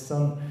by the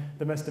sun.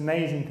 The most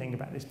amazing thing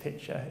about this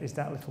picture is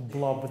that little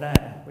blob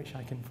there, which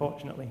I can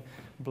fortunately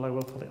blow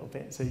up a little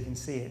bit so you can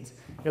see it.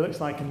 It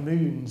looks like a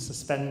moon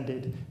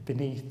suspended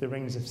beneath the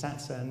rings of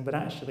Saturn, but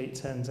actually it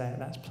turns out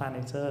that's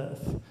planet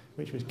Earth,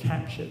 which was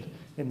captured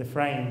in the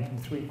frame from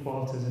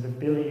 3/4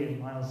 billion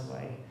miles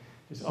away,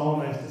 just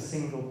almost a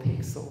single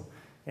pixel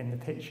in the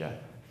picture.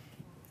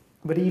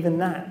 But even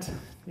that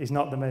is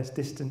not the most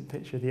distant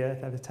picture of the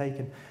Earth ever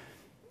taken.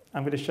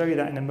 I'm going to show you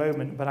that in a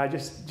moment, but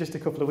just a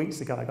couple of weeks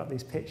ago I got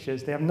these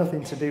pictures. They have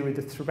nothing to do with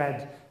the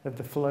thread of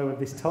the flow of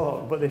this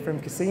talk, but they're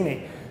from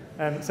Cassini.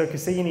 So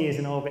Cassini is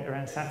in orbit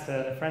around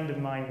Saturn. A friend of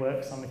mine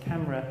works on the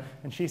camera,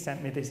 and she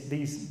sent me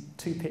these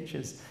two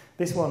pictures.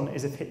 This one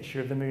is a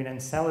picture of the moon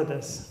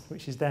Enceladus,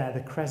 which is there,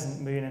 the crescent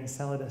moon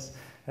Enceladus.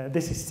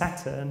 This is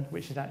Saturn,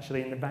 which is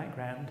actually in the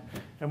background.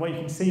 And what you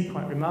can see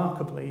quite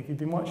remarkably, if you've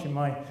been watching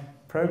my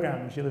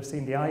programs, you'll have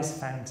seen the ice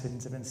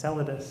fountains of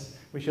Enceladus,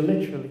 which are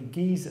literally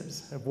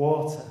geysers of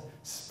water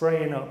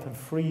spraying up and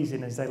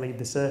freezing as they leave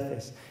the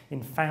surface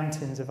in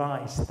fountains of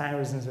ice,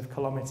 thousands of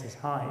kilometres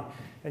high.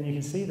 And you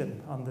can see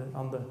them on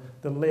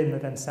the limb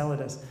of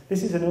Enceladus.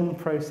 This is an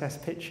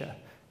unprocessed picture.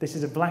 This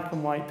is a black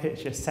and white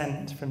picture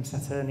sent from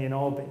Saturnian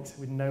orbit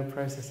with no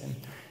processing.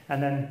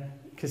 And then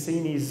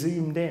Cassini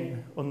zoomed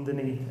in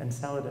underneath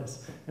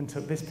Enceladus and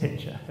took this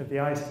picture of the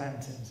ice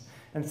fountains.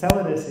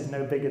 Enceladus is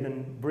no bigger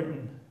than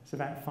Britain. It's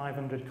about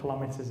 500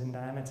 kilometres in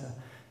diameter,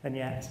 and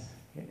yet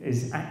it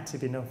is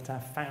active enough to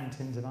have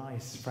fountains of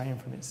ice spraying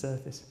from its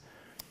surface.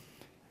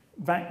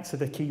 Back to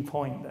the key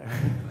point, though,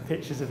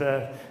 pictures of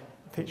Earth,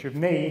 a picture of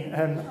me.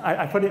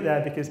 I put it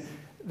there because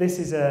this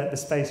is the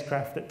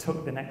spacecraft that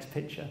took the next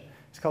picture.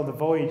 It's called the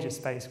Voyager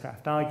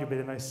spacecraft, arguably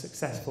the most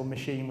successful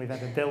machine we've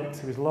ever built.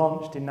 It was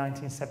launched in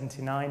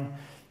 1979.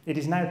 It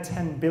is now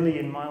 10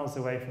 billion miles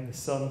away from the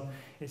sun.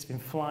 It's been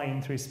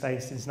flying through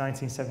space since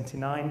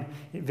 1979.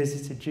 It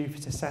visited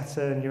Jupiter,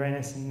 Saturn,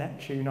 Uranus and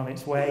Neptune on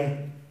its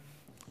way.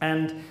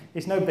 And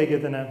it's no bigger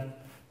than a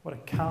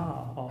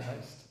car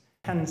almost.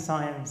 Can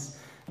science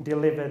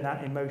deliver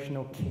that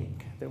emotional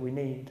kick that we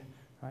need?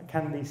 Right?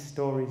 Can these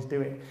stories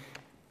do it?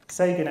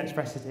 Sagan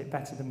expresses it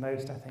better than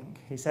most, I think.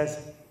 He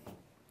says,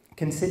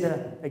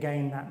 consider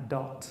again that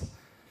dot.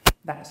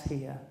 That's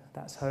here,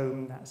 that's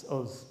home, that's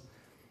us.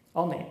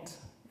 On it,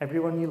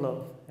 everyone you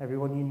love,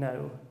 everyone you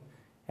know,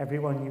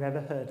 everyone you've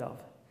ever heard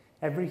of,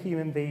 every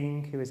human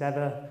being who has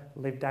ever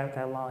lived out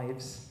their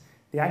lives,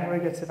 the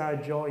aggregate of our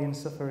joy and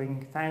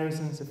suffering,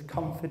 thousands of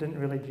confident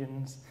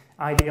religions,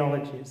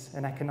 ideologies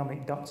and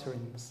economic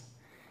doctrines,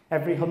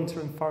 every hunter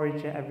and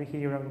forager, every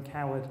hero and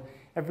coward,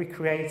 every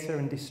creator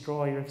and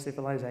destroyer of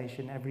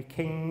civilization, every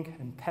king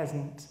and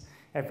peasant,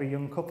 every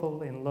young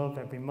couple in love,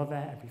 every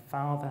mother, every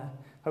father,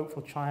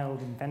 hopeful child,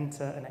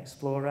 inventor and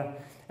explorer,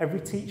 every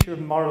teacher of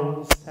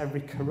morals,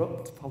 every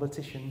corrupt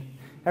politician,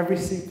 every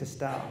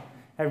superstar,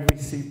 every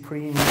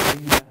supreme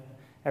leader,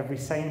 every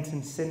saint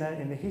and sinner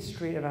in the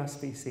history of our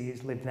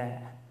species lived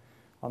there,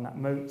 on that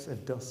mote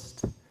of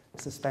dust,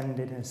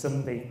 suspended in a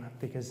sunbeam,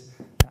 because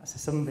that's a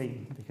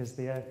sunbeam, because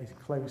the Earth is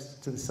close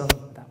to the sun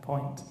at that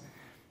point.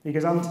 He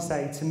goes on to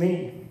say, to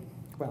me,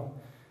 well,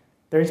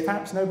 there is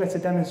perhaps no better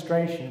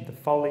demonstration of the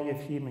folly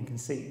of human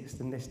conceits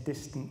than this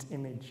distant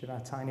image of our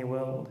tiny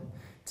world.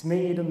 To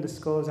me, it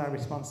underscores our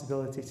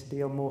responsibility to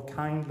deal more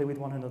kindly with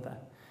one another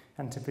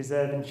and to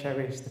preserve and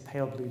cherish the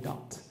pale blue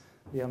dot,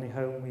 the only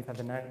home we've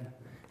ever known.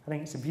 I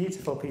think it's a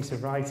beautiful piece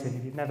of writing.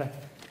 If you've never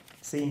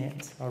seen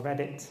it or read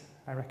it,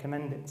 I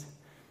recommend it.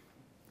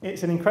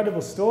 It's an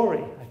incredible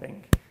story, I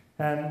think.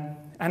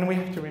 And we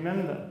have to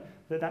remember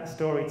that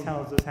story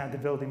tells us how the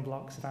building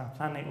blocks of our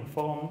planet were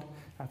formed.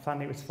 Our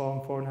planet was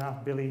formed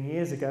 4.5 billion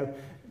years ago.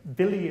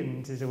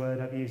 Billions is a word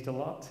I've used a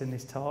lot in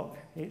this talk.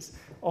 It's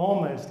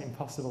almost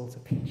impossible to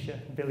picture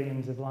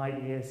billions of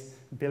light years,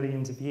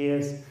 billions of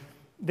years.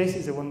 This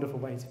is a wonderful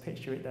way to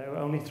picture it, though.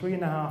 Only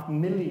 3.5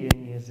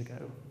 million years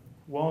ago,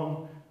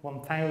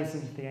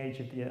 1,000th the age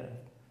of the Earth,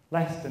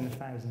 less than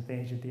 1,000th the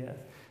age of the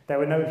Earth, there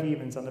were no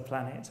humans on the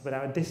planet, but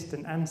our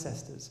distant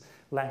ancestors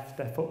left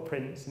their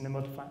footprints in the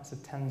mudflats of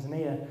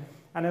Tanzania.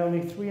 And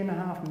only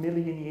 3.5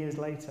 million years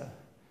later,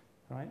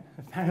 right,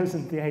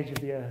 1,000th the age of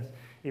the Earth,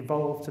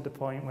 evolved to the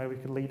point where we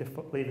could leave a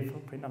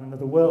footprint on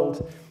another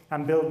world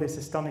and build this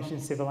astonishing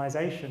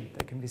civilization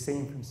that can be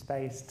seen from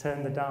space,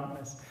 turn the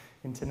darkness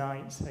into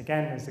night.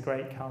 Again, as the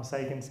great Carl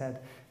Sagan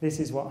said, this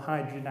is what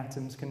hydrogen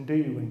atoms can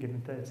do when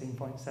given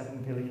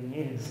 13.7 billion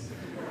years.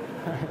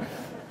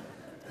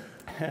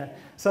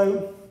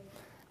 So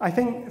I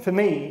think for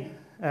me,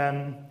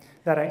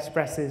 that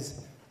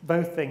expresses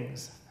both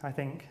things. I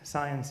think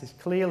science is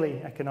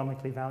clearly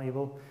economically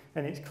valuable,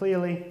 and it's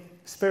clearly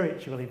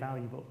spiritually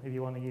valuable, if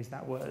you want to use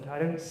that word. I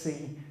don't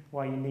see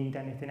why you need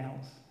anything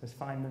else, as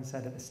Feynman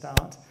said at the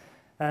start.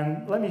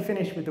 Let me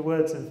finish with the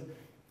words of,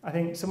 I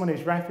think, someone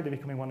who's rapidly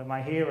becoming one of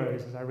my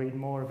heroes as I read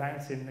more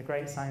about him, the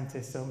great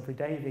scientist Humphrey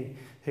Davy,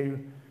 who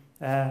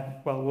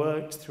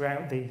worked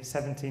throughout the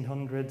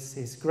 1700s.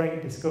 His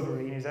great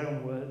discovery, in his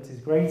own words, his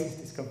greatest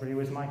discovery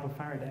was Michael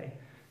Faraday,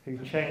 who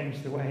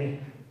changed the way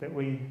that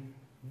we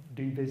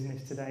do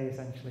business today,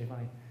 essentially, by,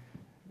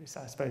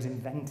 I suppose,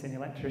 inventing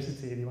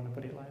electricity, if you want to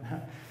put it like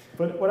that.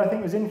 But what I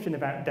think was interesting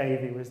about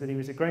Davy was that he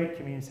was a great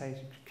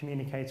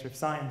communicator of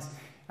science,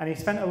 and he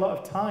spent a lot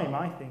of time,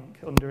 I think,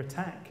 under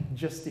attack,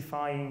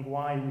 justifying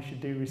why we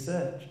should do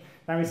research.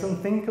 Now, it's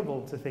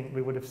unthinkable to think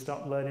we would have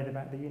stopped learning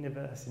about the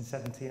universe in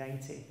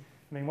 1780.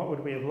 I mean, what would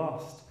we have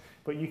lost?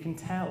 But you can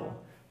tell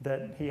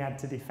that he had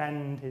to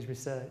defend his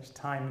research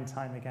time and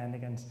time again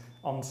against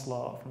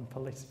onslaught from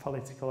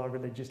political or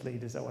religious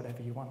leaders or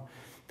whatever you want.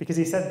 Because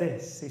he said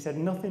this, he said,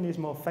 nothing is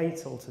more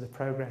fatal to the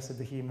progress of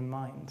the human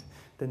mind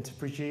than to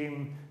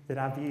presume that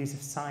our views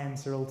of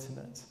science are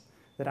ultimate,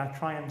 that our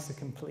triumphs are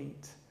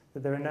complete,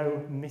 that there are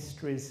no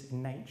mysteries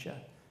in nature,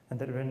 and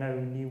that there are no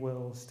new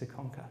worlds to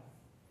conquer.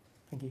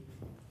 Thank you.